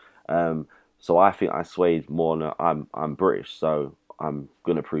attention. So I think I swayed more. I'm British, so I'm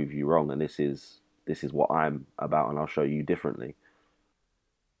gonna prove you wrong, and this is what I'm about, and I'll show you differently.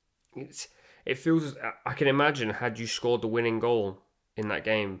 It feels. I can imagine had you scored the winning goal in that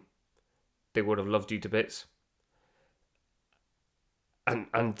game, they would have loved you to bits.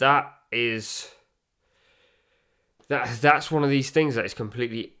 And that is that's one of these things that is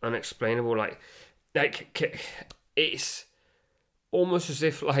completely unexplainable. Like it's almost as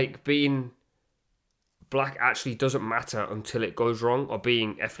if like being black actually doesn't matter until it goes wrong, or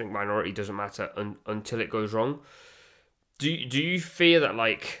being ethnic minority doesn't matter until it goes wrong. Do you fear that,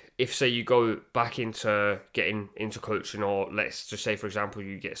 like, if say you go back into getting into coaching, or let's just say for example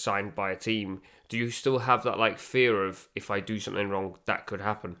you get signed by a team, do you still have that like fear of, if I do something wrong, that could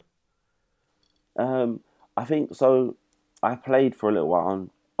happen? I think so. I played for a little while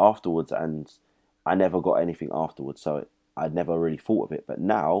afterwards, and I never got anything afterwards, so I never really thought of it. But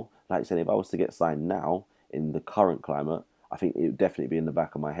now, like I said, if I was to get signed now in the current climate, I think it would definitely be in the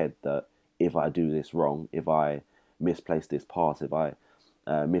back of my head that if I do this wrong, if I misplace this pass, if I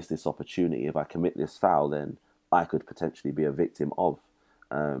miss this opportunity, if I commit this foul, then I could potentially be a victim of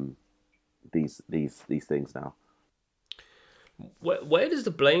um, these things now. Where does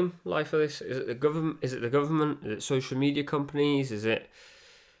the blame lie for this? Is it the government? Is it the government? Is it social media companies? Is it?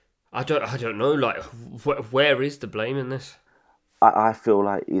 I don't know. Like, where is the blame in this? I feel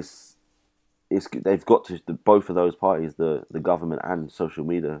like it's they've got to, both of those parties, the government and social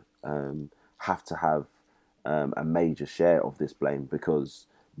media, have to have a major share of this blame, because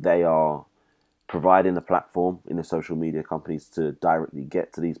they are providing the platform in the social media companies to directly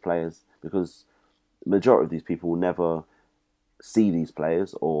get to these players, because the majority of these people will never see these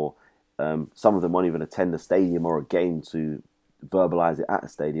players, or some of them won't even attend a stadium or a game to verbalise it at a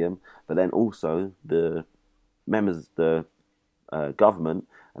stadium. But then also the members, the government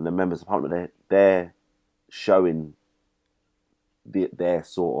and the members of parliament, they're showing their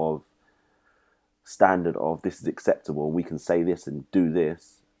sort of standard of this is acceptable, we can say this and do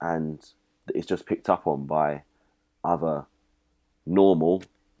this, and it's just picked up on by other normal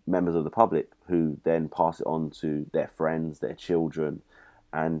members of the public, who then pass it on to their friends, their children,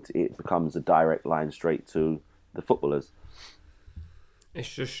 and it becomes a direct line straight to the footballers. It's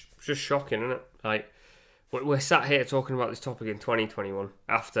just shocking, isn't it? Like, we're sat here talking about this topic in 2021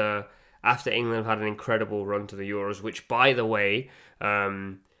 after England had an incredible run to the Euros, which, by the way,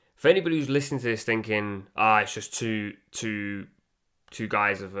 for anybody who's listening to this thinking, it's just two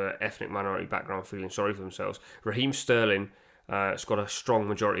guys of an ethnic minority background feeling sorry for themselves, Raheem Sterling scored a strong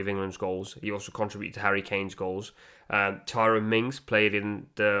majority of England's goals. He also contributed to Harry Kane's goals. Tyrone Mings played in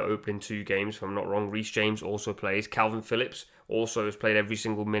the opening two games, if I'm not wrong. Reece James also plays. Calvin Phillips also has played every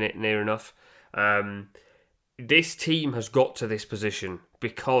single minute, near enough. This team has got to this position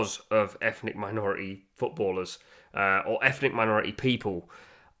because of ethnic minority footballers, or ethnic minority people.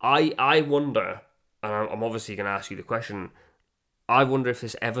 I wonder, and I'm obviously going to ask you the question, I wonder if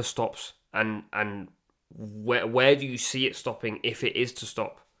this ever stops, and where do you see it stopping if it is to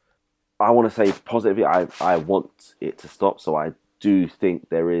stop? I want to say positively, I want it to stop, so I do think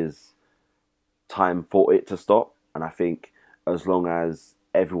there is time for it to stop, and I think as long as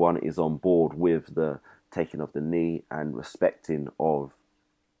everyone is on board with the taking of the knee and respecting of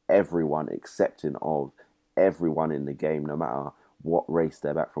everyone, accepting of everyone in the game, no matter what race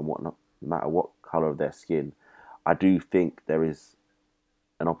they're back from, no matter what colour of their skin, I do think there is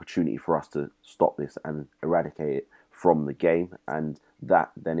an opportunity for us to stop this and eradicate it from the game, and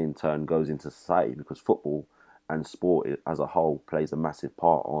that then in turn goes into society, because football and sport as a whole plays a massive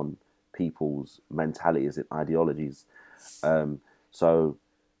part on people's mentalities and ideologies. So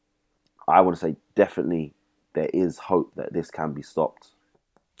I want to say definitely there is hope that this can be stopped.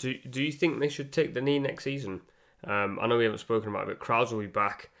 Do you think they should take the knee next season? I know we haven't spoken about it, but crowds will be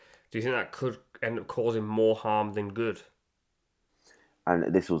back. Do you think that could end up causing more harm than good?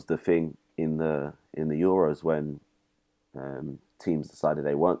 And this was the thing in the Euros when teams decided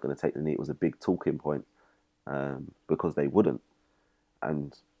they weren't going to take the knee. It was a big talking point because they wouldn't.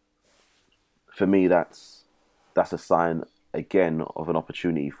 And for me, that's a sign again of an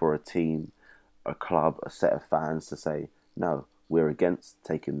opportunity for a team, a club, a set of fans to say, no, we're against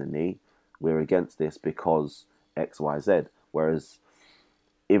taking the knee. We're against this because X, Y, Z. Whereas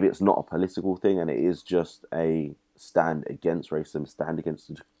if it's not a political thing and it is just a stand against racism, stand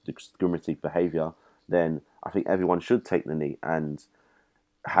against discriminatory behaviour, then I think everyone should take the knee and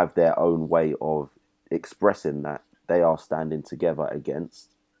have their own way of expressing that they are standing together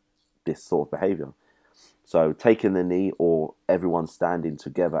against this sort of behaviour. So taking the knee or everyone standing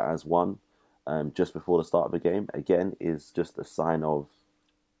together as one just before the start of the game, again, is just a sign of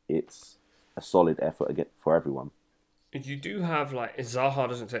it's a solid effort again for everyone. You do have, like, Zaha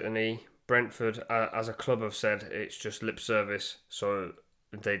doesn't take the knee. Brentford, as a club, have said it's just lip service, so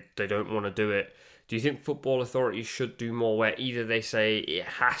they don't want to do it. Do you think football authorities should do more where either they say it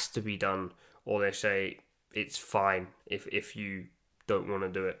has to be done or they say it's fine if you don't want to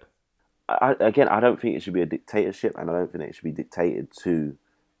do it? I don't think it should be a dictatorship, and I don't think it should be dictated to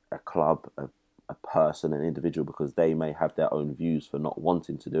a club, a person, an individual, because they may have their own views for not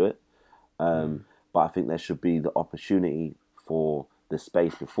wanting to do it. But I think there should be the opportunity for the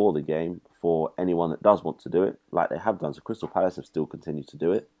space before the game for anyone that does want to do it, like they have done. So Crystal Palace have still continued to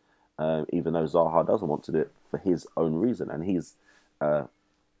do it, even though Zaha doesn't want to do it for his own reason, and he's a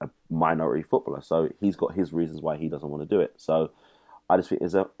minority footballer, so he's got his reasons why he doesn't want to do it. So I just think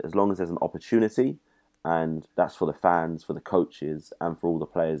as long as there's an opportunity, and that's for the fans, for the coaches, and for all the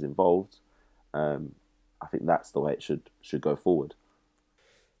players involved, I think that's the way it should go forward.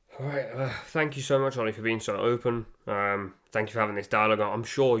 All right, thank you so much, Ollie, for being so open. Thank you for having this dialogue. I'm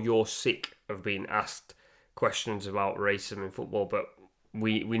sure you're sick of being asked questions about racism in football, but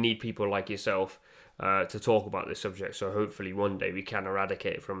we need people like yourself to talk about this subject. So hopefully one day we can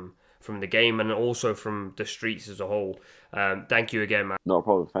eradicate it from the game and also from the streets as a whole. Thank you again, man. Not a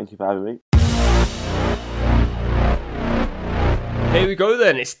problem. Thank you for having me. Here we go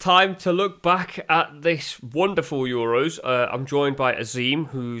then. It's time to look back at this wonderful Euros. I'm joined by Azim,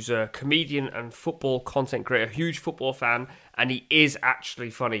 who's a comedian and football content creator, huge football fan, and he is actually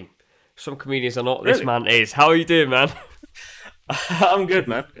funny. Some comedians are not. Really? This man is. How are you doing, man? I'm good,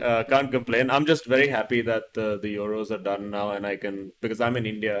 man. Can't complain. I'm just very happy that the Euros are done now, and because I'm in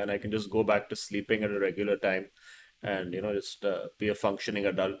India, and I can just go back to sleeping at a regular time and, just be a functioning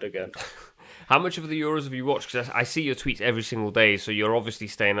adult again. How much of the Euros have you watched? Because I see your tweets every single day, so you're obviously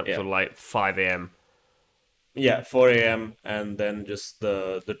staying up till like 5 a.m. Yeah, 4 a.m. and then just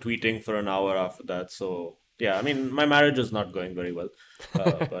the tweeting for an hour after that. So, yeah, I mean, my marriage is not going very well,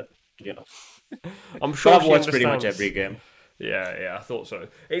 but, I'm sure I've watched pretty much every game. Yeah, I thought so.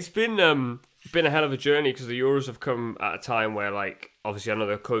 It's been a hell of a journey because the Euros have come at a time where, like, obviously I know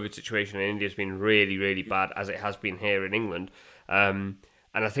the COVID situation in India has been really, really bad, as it has been here in England.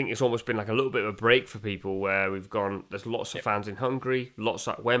 And I think it's almost been like a little bit of a break for people where there's lots of fans in Hungary, lots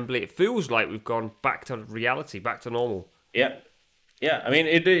at Wembley. It feels like we've gone back to reality, back to normal. Yeah. I mean,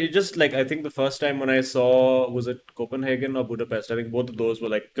 it just, like, I think the first time when I saw, was it Copenhagen or Budapest? I think both of those were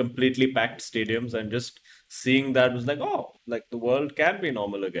like completely packed stadiums, and just seeing that was like, oh, like the world can be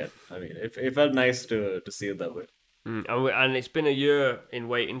normal again. I mean, it felt nice to see it that way. And it's been a year in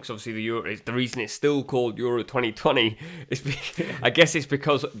waiting, because obviously the reason it's still called Euro 2020 is I guess it's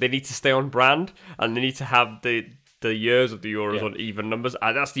because they need to stay on brand and they need to have the years of the Euros on even numbers.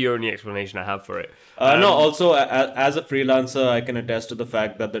 That's the only explanation I have for it. No, also as a freelancer, I can attest to the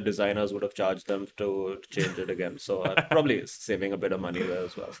fact that the designers would have charged them to change it again. So probably saving a bit of money there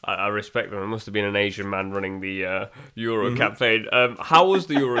as well. I respect them. It must have been an Asian man running the Euro campaign. How was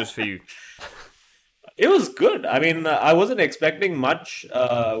the Euros for you? It was good. I mean, I wasn't expecting much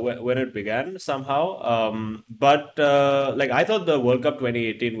when it began somehow. But I thought the World Cup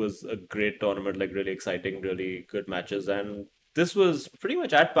 2018 was a great tournament, like really exciting, really good matches. And this was pretty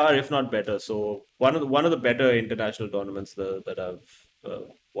much at par, if not better. So one of the better international tournaments that I've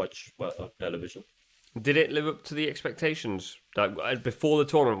watched on television. Did it live up to the expectations? Like, before the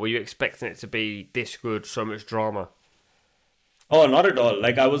tournament, were you expecting it to be this good, so much drama? Oh, not at all.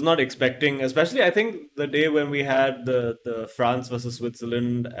 Like, I was not expecting, especially I think the day when we had the France versus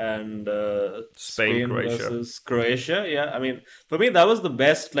Switzerland and Spain versus Croatia. Yeah, I mean, for me, that was the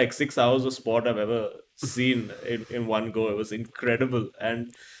best, 6 hours of sport I've ever seen in one go. It was incredible.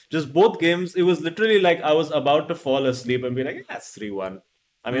 And just both games, it was literally like I was about to fall asleep and be like, that's 3-1.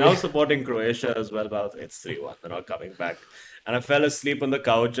 I mean, I was supporting Croatia as well, but it's 3-1. They're not coming back. And I fell asleep on the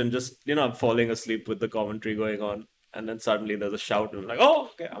couch and just, I'm falling asleep with the commentary going on. And then suddenly there's a shout, and I'm like, oh,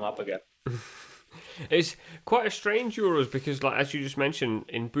 okay, I'm up again. It's quite a strange Euros because, as you just mentioned,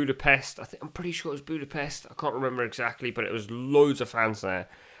 in Budapest, I'm pretty sure it was Budapest. I can't remember exactly, but it was loads of fans there.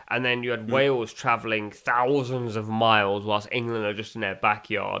 And then you had Wales travelling thousands of miles whilst England are just in their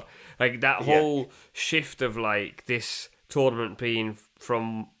backyard. Like, that whole shift of, this tournament being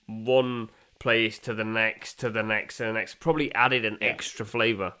from one place to the next, to the next, to the next, probably added an extra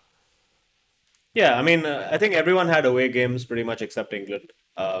flavour. Yeah, I mean, I think everyone had away games pretty much except England.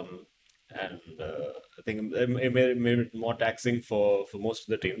 And I think it made it more taxing for most of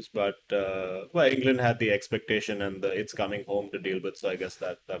the teams. But, England had the expectation and it's coming home to deal with. So I guess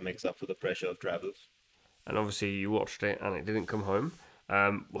that makes up for the pressure of travels. and obviously you watched it, and it didn't come home.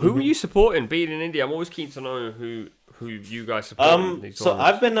 Who were you supporting? Being in India, I'm always keen to know who you guys support. So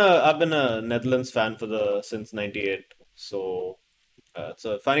I've been a Netherlands fan since '98. So it's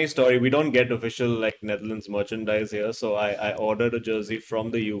a funny story. We don't get official like Netherlands merchandise here, so I ordered a jersey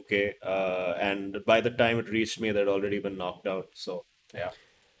from the UK, and by the time it reached me, they'd already been knocked out. So yeah.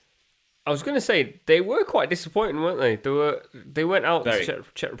 I was going to say they were quite disappointing, weren't they? They went out Very. to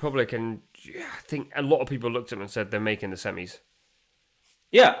Czech Republic, and I think a lot of people looked at them and said they're making the semis.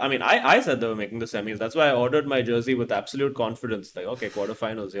 Yeah, I mean, I said they were making the semis. That's why I ordered my jersey with absolute confidence. Like, okay,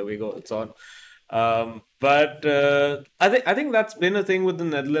 quarterfinals, here we go, it's on. But I think that's been a thing with the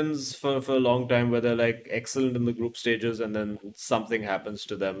Netherlands for a long time, where they're like excellent in the group stages, and then something happens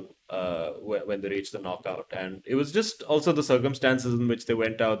to them when they reach the knockout. And it was just also the circumstances in which they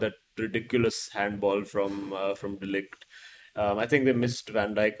went out. That ridiculous handball from De Ligt. I think they missed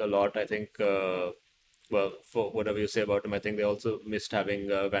Van Dijk a lot. I think. Well, for whatever you say about him, I think they also missed having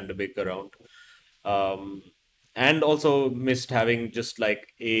Van de Beek around. And also missed having just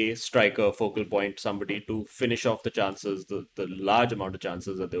like a striker focal point, somebody to finish off the chances, the large amount of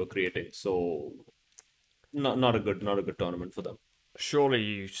chances that they were creating. So not a good tournament for them. Surely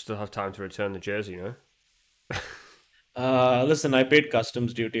you still have time to return the jersey, no? Listen, I paid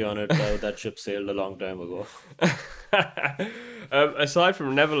customs duty on it. That ship sailed a long time ago. Aside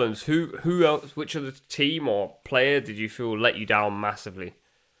from Netherlands, who else? Which other team or player did you feel let you down massively?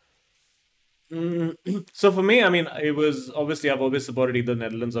 So for me, I mean, it was obviously I've always supported either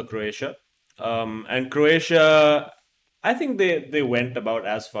Netherlands or Croatia. And Croatia, I think they went about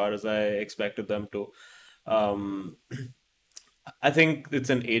as far as I expected them to. I think it's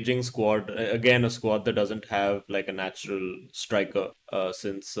an aging squad. Again, a squad that doesn't have like a natural striker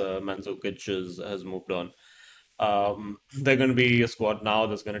since Mandzukic has moved on. They're going to be a squad now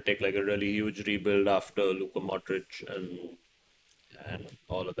that's going to take like a really huge rebuild after Luka Modric and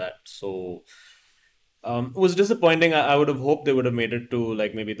all of that. So it was disappointing. I would have hoped they would have made it to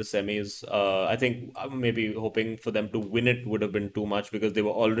like maybe the semis. I think maybe hoping for them to win it would have been too much, because they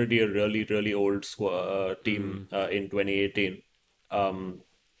were already a really, really old team in 2018.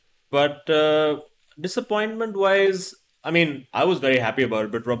 But disappointment-wise, I mean, I was very happy about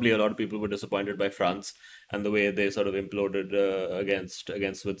it, but probably a lot of people were disappointed by France and the way they sort of imploded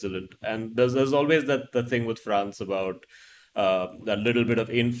against Switzerland. And there's always the thing with France about that little bit of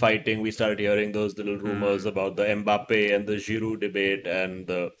infighting. We started hearing those little rumors about the Mbappe and the Giroud debate, and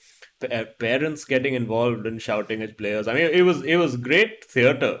the parents getting involved and shouting at players. I mean, it was great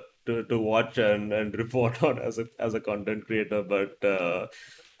theater to watch and report on as a content creator, but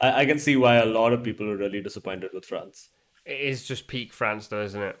I can see why a lot of people are really disappointed with France. It is just peak France, though,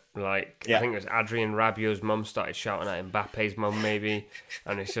 isn't it? Like, yeah. I think it was Adrien Rabiot's mum started shouting at Mbappe's mum, maybe,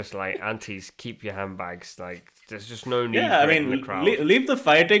 and it's just like, aunties, keep your handbags. Like, there's just no need for it in the crowd. Leave the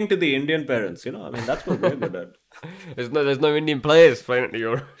fighting to the Indian parents. You know, I mean, that's what we're good at. There's no Indian players playing at the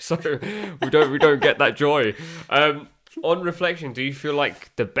Euro, so we don't get that joy. On reflection, do you feel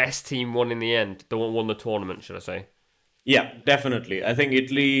like the best team won in the end? The one won the tournament, should I say? Yeah, definitely. I think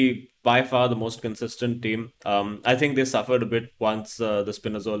Italy, by far the most consistent team. I think they suffered a bit once the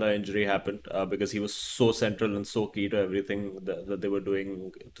Spinazzola injury happened, because he was so central and so key to everything that they were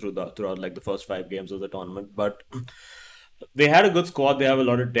doing throughout like the first 5 games of the tournament. But they had a good squad. They have a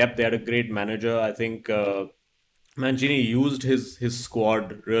lot of depth. They had a great manager. I think Mancini used his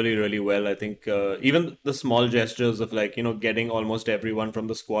squad really, really well. I think even the small gestures of like, getting almost everyone from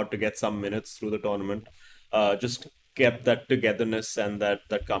the squad to get some minutes through the tournament just kept that togetherness and that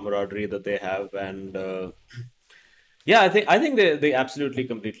camaraderie that they have. And yeah, I think they absolutely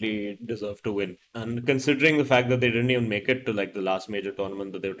completely deserve to win. And considering the fact that they didn't even make it to like the last major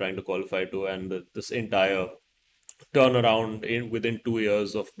tournament that they were trying to qualify to, and this entire turnaround within 2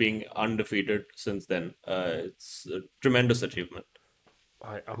 years of being undefeated since then, it's a tremendous achievement.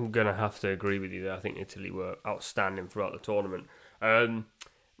 I'm gonna have to agree with you there. I think Italy were outstanding throughout the tournament.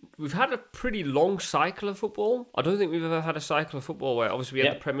 We've had a pretty long cycle of football. I don't think we've ever had a cycle of football where obviously we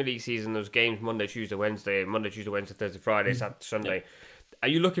had the Premier League season, those games Monday, Tuesday, Wednesday, Thursday, Friday, Saturday, Sunday. Are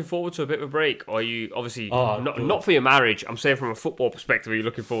you looking forward to a bit of a break? Or are you obviously not for your marriage? I'm saying from a football perspective, are you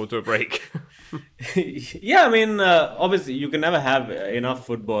looking forward to a break? Yeah, I mean, obviously you can never have enough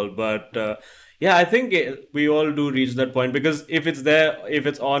football, but yeah, I think we all do reach that point, because if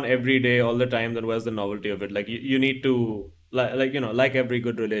it's on every day all the time, then where's the novelty of it? Like you need to like every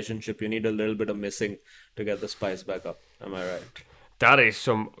good relationship, you need a little bit of missing to get the spice back up. Am I right? That is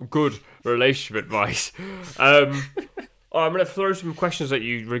some good relationship advice. I'm going to throw some questions at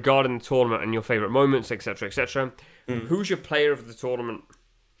you regarding the tournament and your favourite moments, etc., etc. Who's your player of the tournament?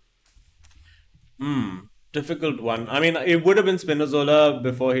 difficult one. I mean, it would have been Spinazzola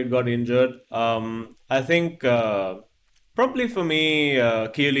before he got injured. I think probably for me,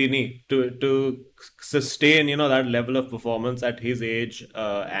 Chiellini to sustain, that level of performance at his age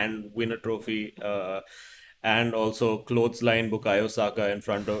and win a trophy and also clothesline Bukayo Saka in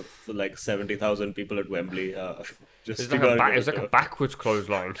front of like 70,000 people at Wembley. It was like a backwards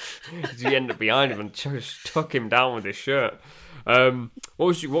clothesline. He ended up behind him and just took him down with his shirt. What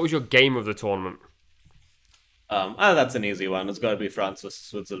was your game of the tournament? That's an easy one. It's got to be France versus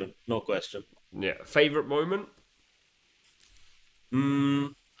Switzerland, no question. Yeah. Favorite moment?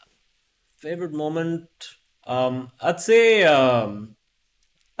 Favorite moment? I'd say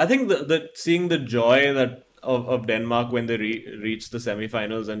I think the seeing the joy that of Denmark when they reached the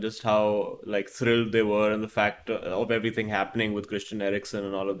semi-finals and just how like thrilled they were, and the fact of everything happening with Christian Eriksen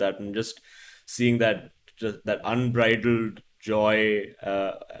and all of that, and just seeing that unbridled joy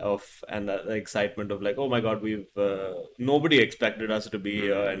and the excitement of like, oh my god, we've nobody expected us to be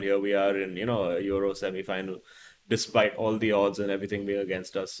here, and here we are in a Euro semi-final despite all the odds and everything being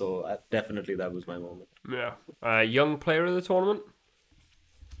against us. So definitely that was my moment. Yeah. Young player of the tournament?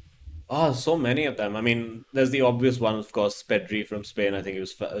 Oh, so many of them. I mean, there's the obvious one, of course, Pedri from Spain. I think he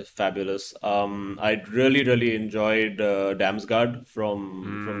was fabulous. I really enjoyed Damsgaard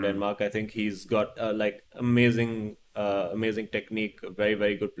from Denmark. I think he's got amazing technique, a very,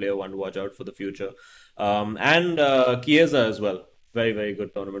 very good player, one to watch out for the future. And Chiesa as well. Very, very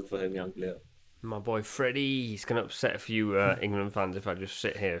good tournament for him, young player. My boy Freddie, he's going to upset a few England fans if I just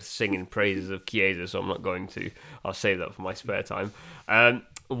sit here singing praises of Chiesa, so I'm not going to. I'll save that for my spare time.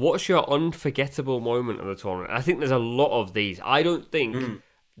 What's your unforgettable moment of the tournament? I think there's a lot of these. I don't think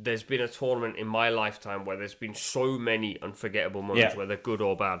there's been a tournament in my lifetime where there's been so many unforgettable moments, whether good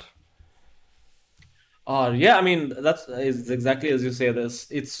or bad. Yeah, I mean, that's exactly as you say.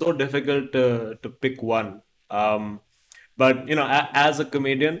 It's so difficult to pick one. But, as a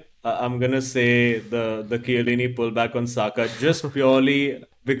comedian, I'm going to say the Chiellini pullback on Saka, just purely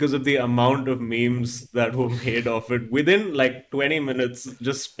because of the amount of memes that were made of it. Within like 20 minutes,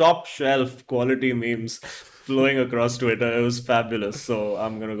 just top shelf quality memes flowing across Twitter. It was fabulous. So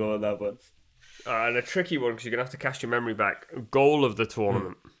I'm going to go with that one. And a tricky one, because you're going to have to cast your memory back. Goal of the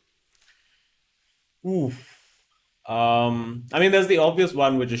tournament. I mean, there's the obvious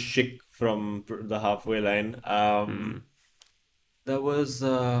one, which is Schick from the halfway line. There was...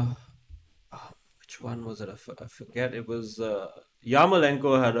 which one was it? I forget. It was...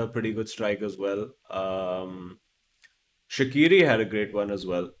 Yarmolenko had a pretty good strike as well. Shaqiri had a great one as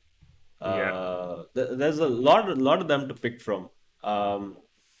well. There's a lot of them to pick from.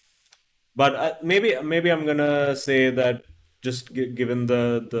 But maybe I'm gonna say that just given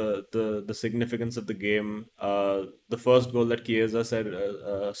the significance of the game, the first goal that Chiesa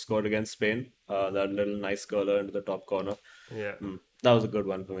scored against Spain, that little nice curler into the top corner. Yeah, that was a good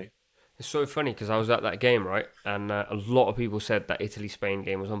one for me. It's so funny because I was at that game, right? And a lot of people said that Italy-Spain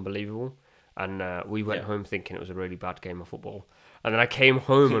game was unbelievable. And we went home thinking it was a really bad game of football. And then I came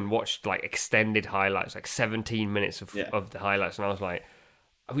home and watched like extended highlights, like 17 minutes of the highlights. And I was like,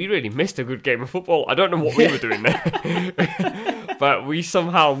 we really missed a good game of football. I don't know what we were doing there. But we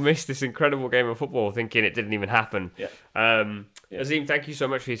somehow missed this incredible game of football thinking it didn't even happen. Azim, thank you so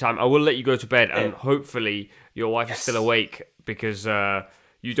much for your time. I will let you go to bed and hopefully your wife is still awake because...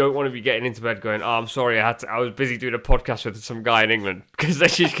 you don't want to be getting into bed going, I'm sorry, I was busy doing a podcast with some guy in England, because then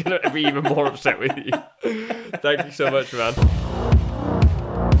she's going to be even more upset with you. Thank you so much, man.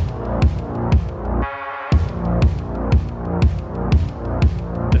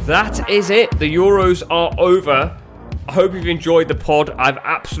 That is it. The Euros are over. I hope you've enjoyed the pod. I've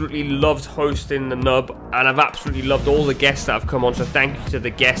absolutely loved hosting the Nub, and I've absolutely loved all the guests that have come on, so thank you to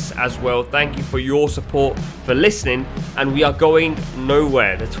the guests as well. Thank you for your support, for listening, and we are going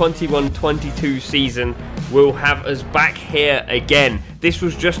nowhere. The 21-22 season will have us back here again. This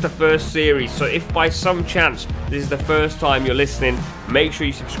was just the first series, so if by some chance this is the first time you're listening, make sure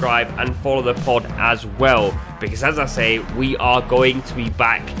you subscribe and follow the pod as well, because as I say, we are going to be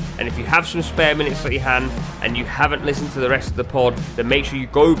back. And if you have some spare minutes at your hand and you haven't listened to the rest of the pod, then make sure you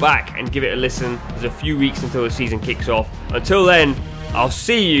go back and give it a listen. There's a few weeks until the season kicks off. Until then, I'll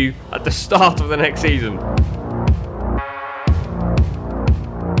see you at the start of the next season.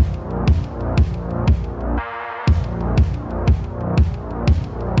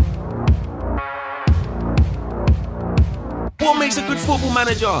 What makes a good football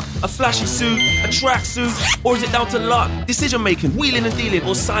manager? A flashy suit, a track suit, or is it down to luck, decision making, wheeling and dealing,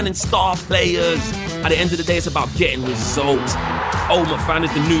 or signing star players? At the end of the day, it's about getting results. Ultimate Fan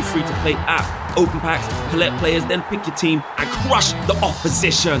is the new free-to-play app open packs, collect players, then pick your team and crush the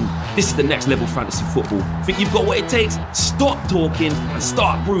opposition. This is the next level fantasy football. Think you've got what it takes? Stop talking and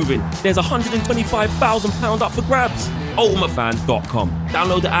start proving. There's £125,000 up for grabs. ultimatefan.com.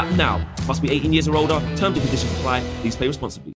 Download the app now. Must be 18 years or older. Terms and conditions apply. Please play responsibly.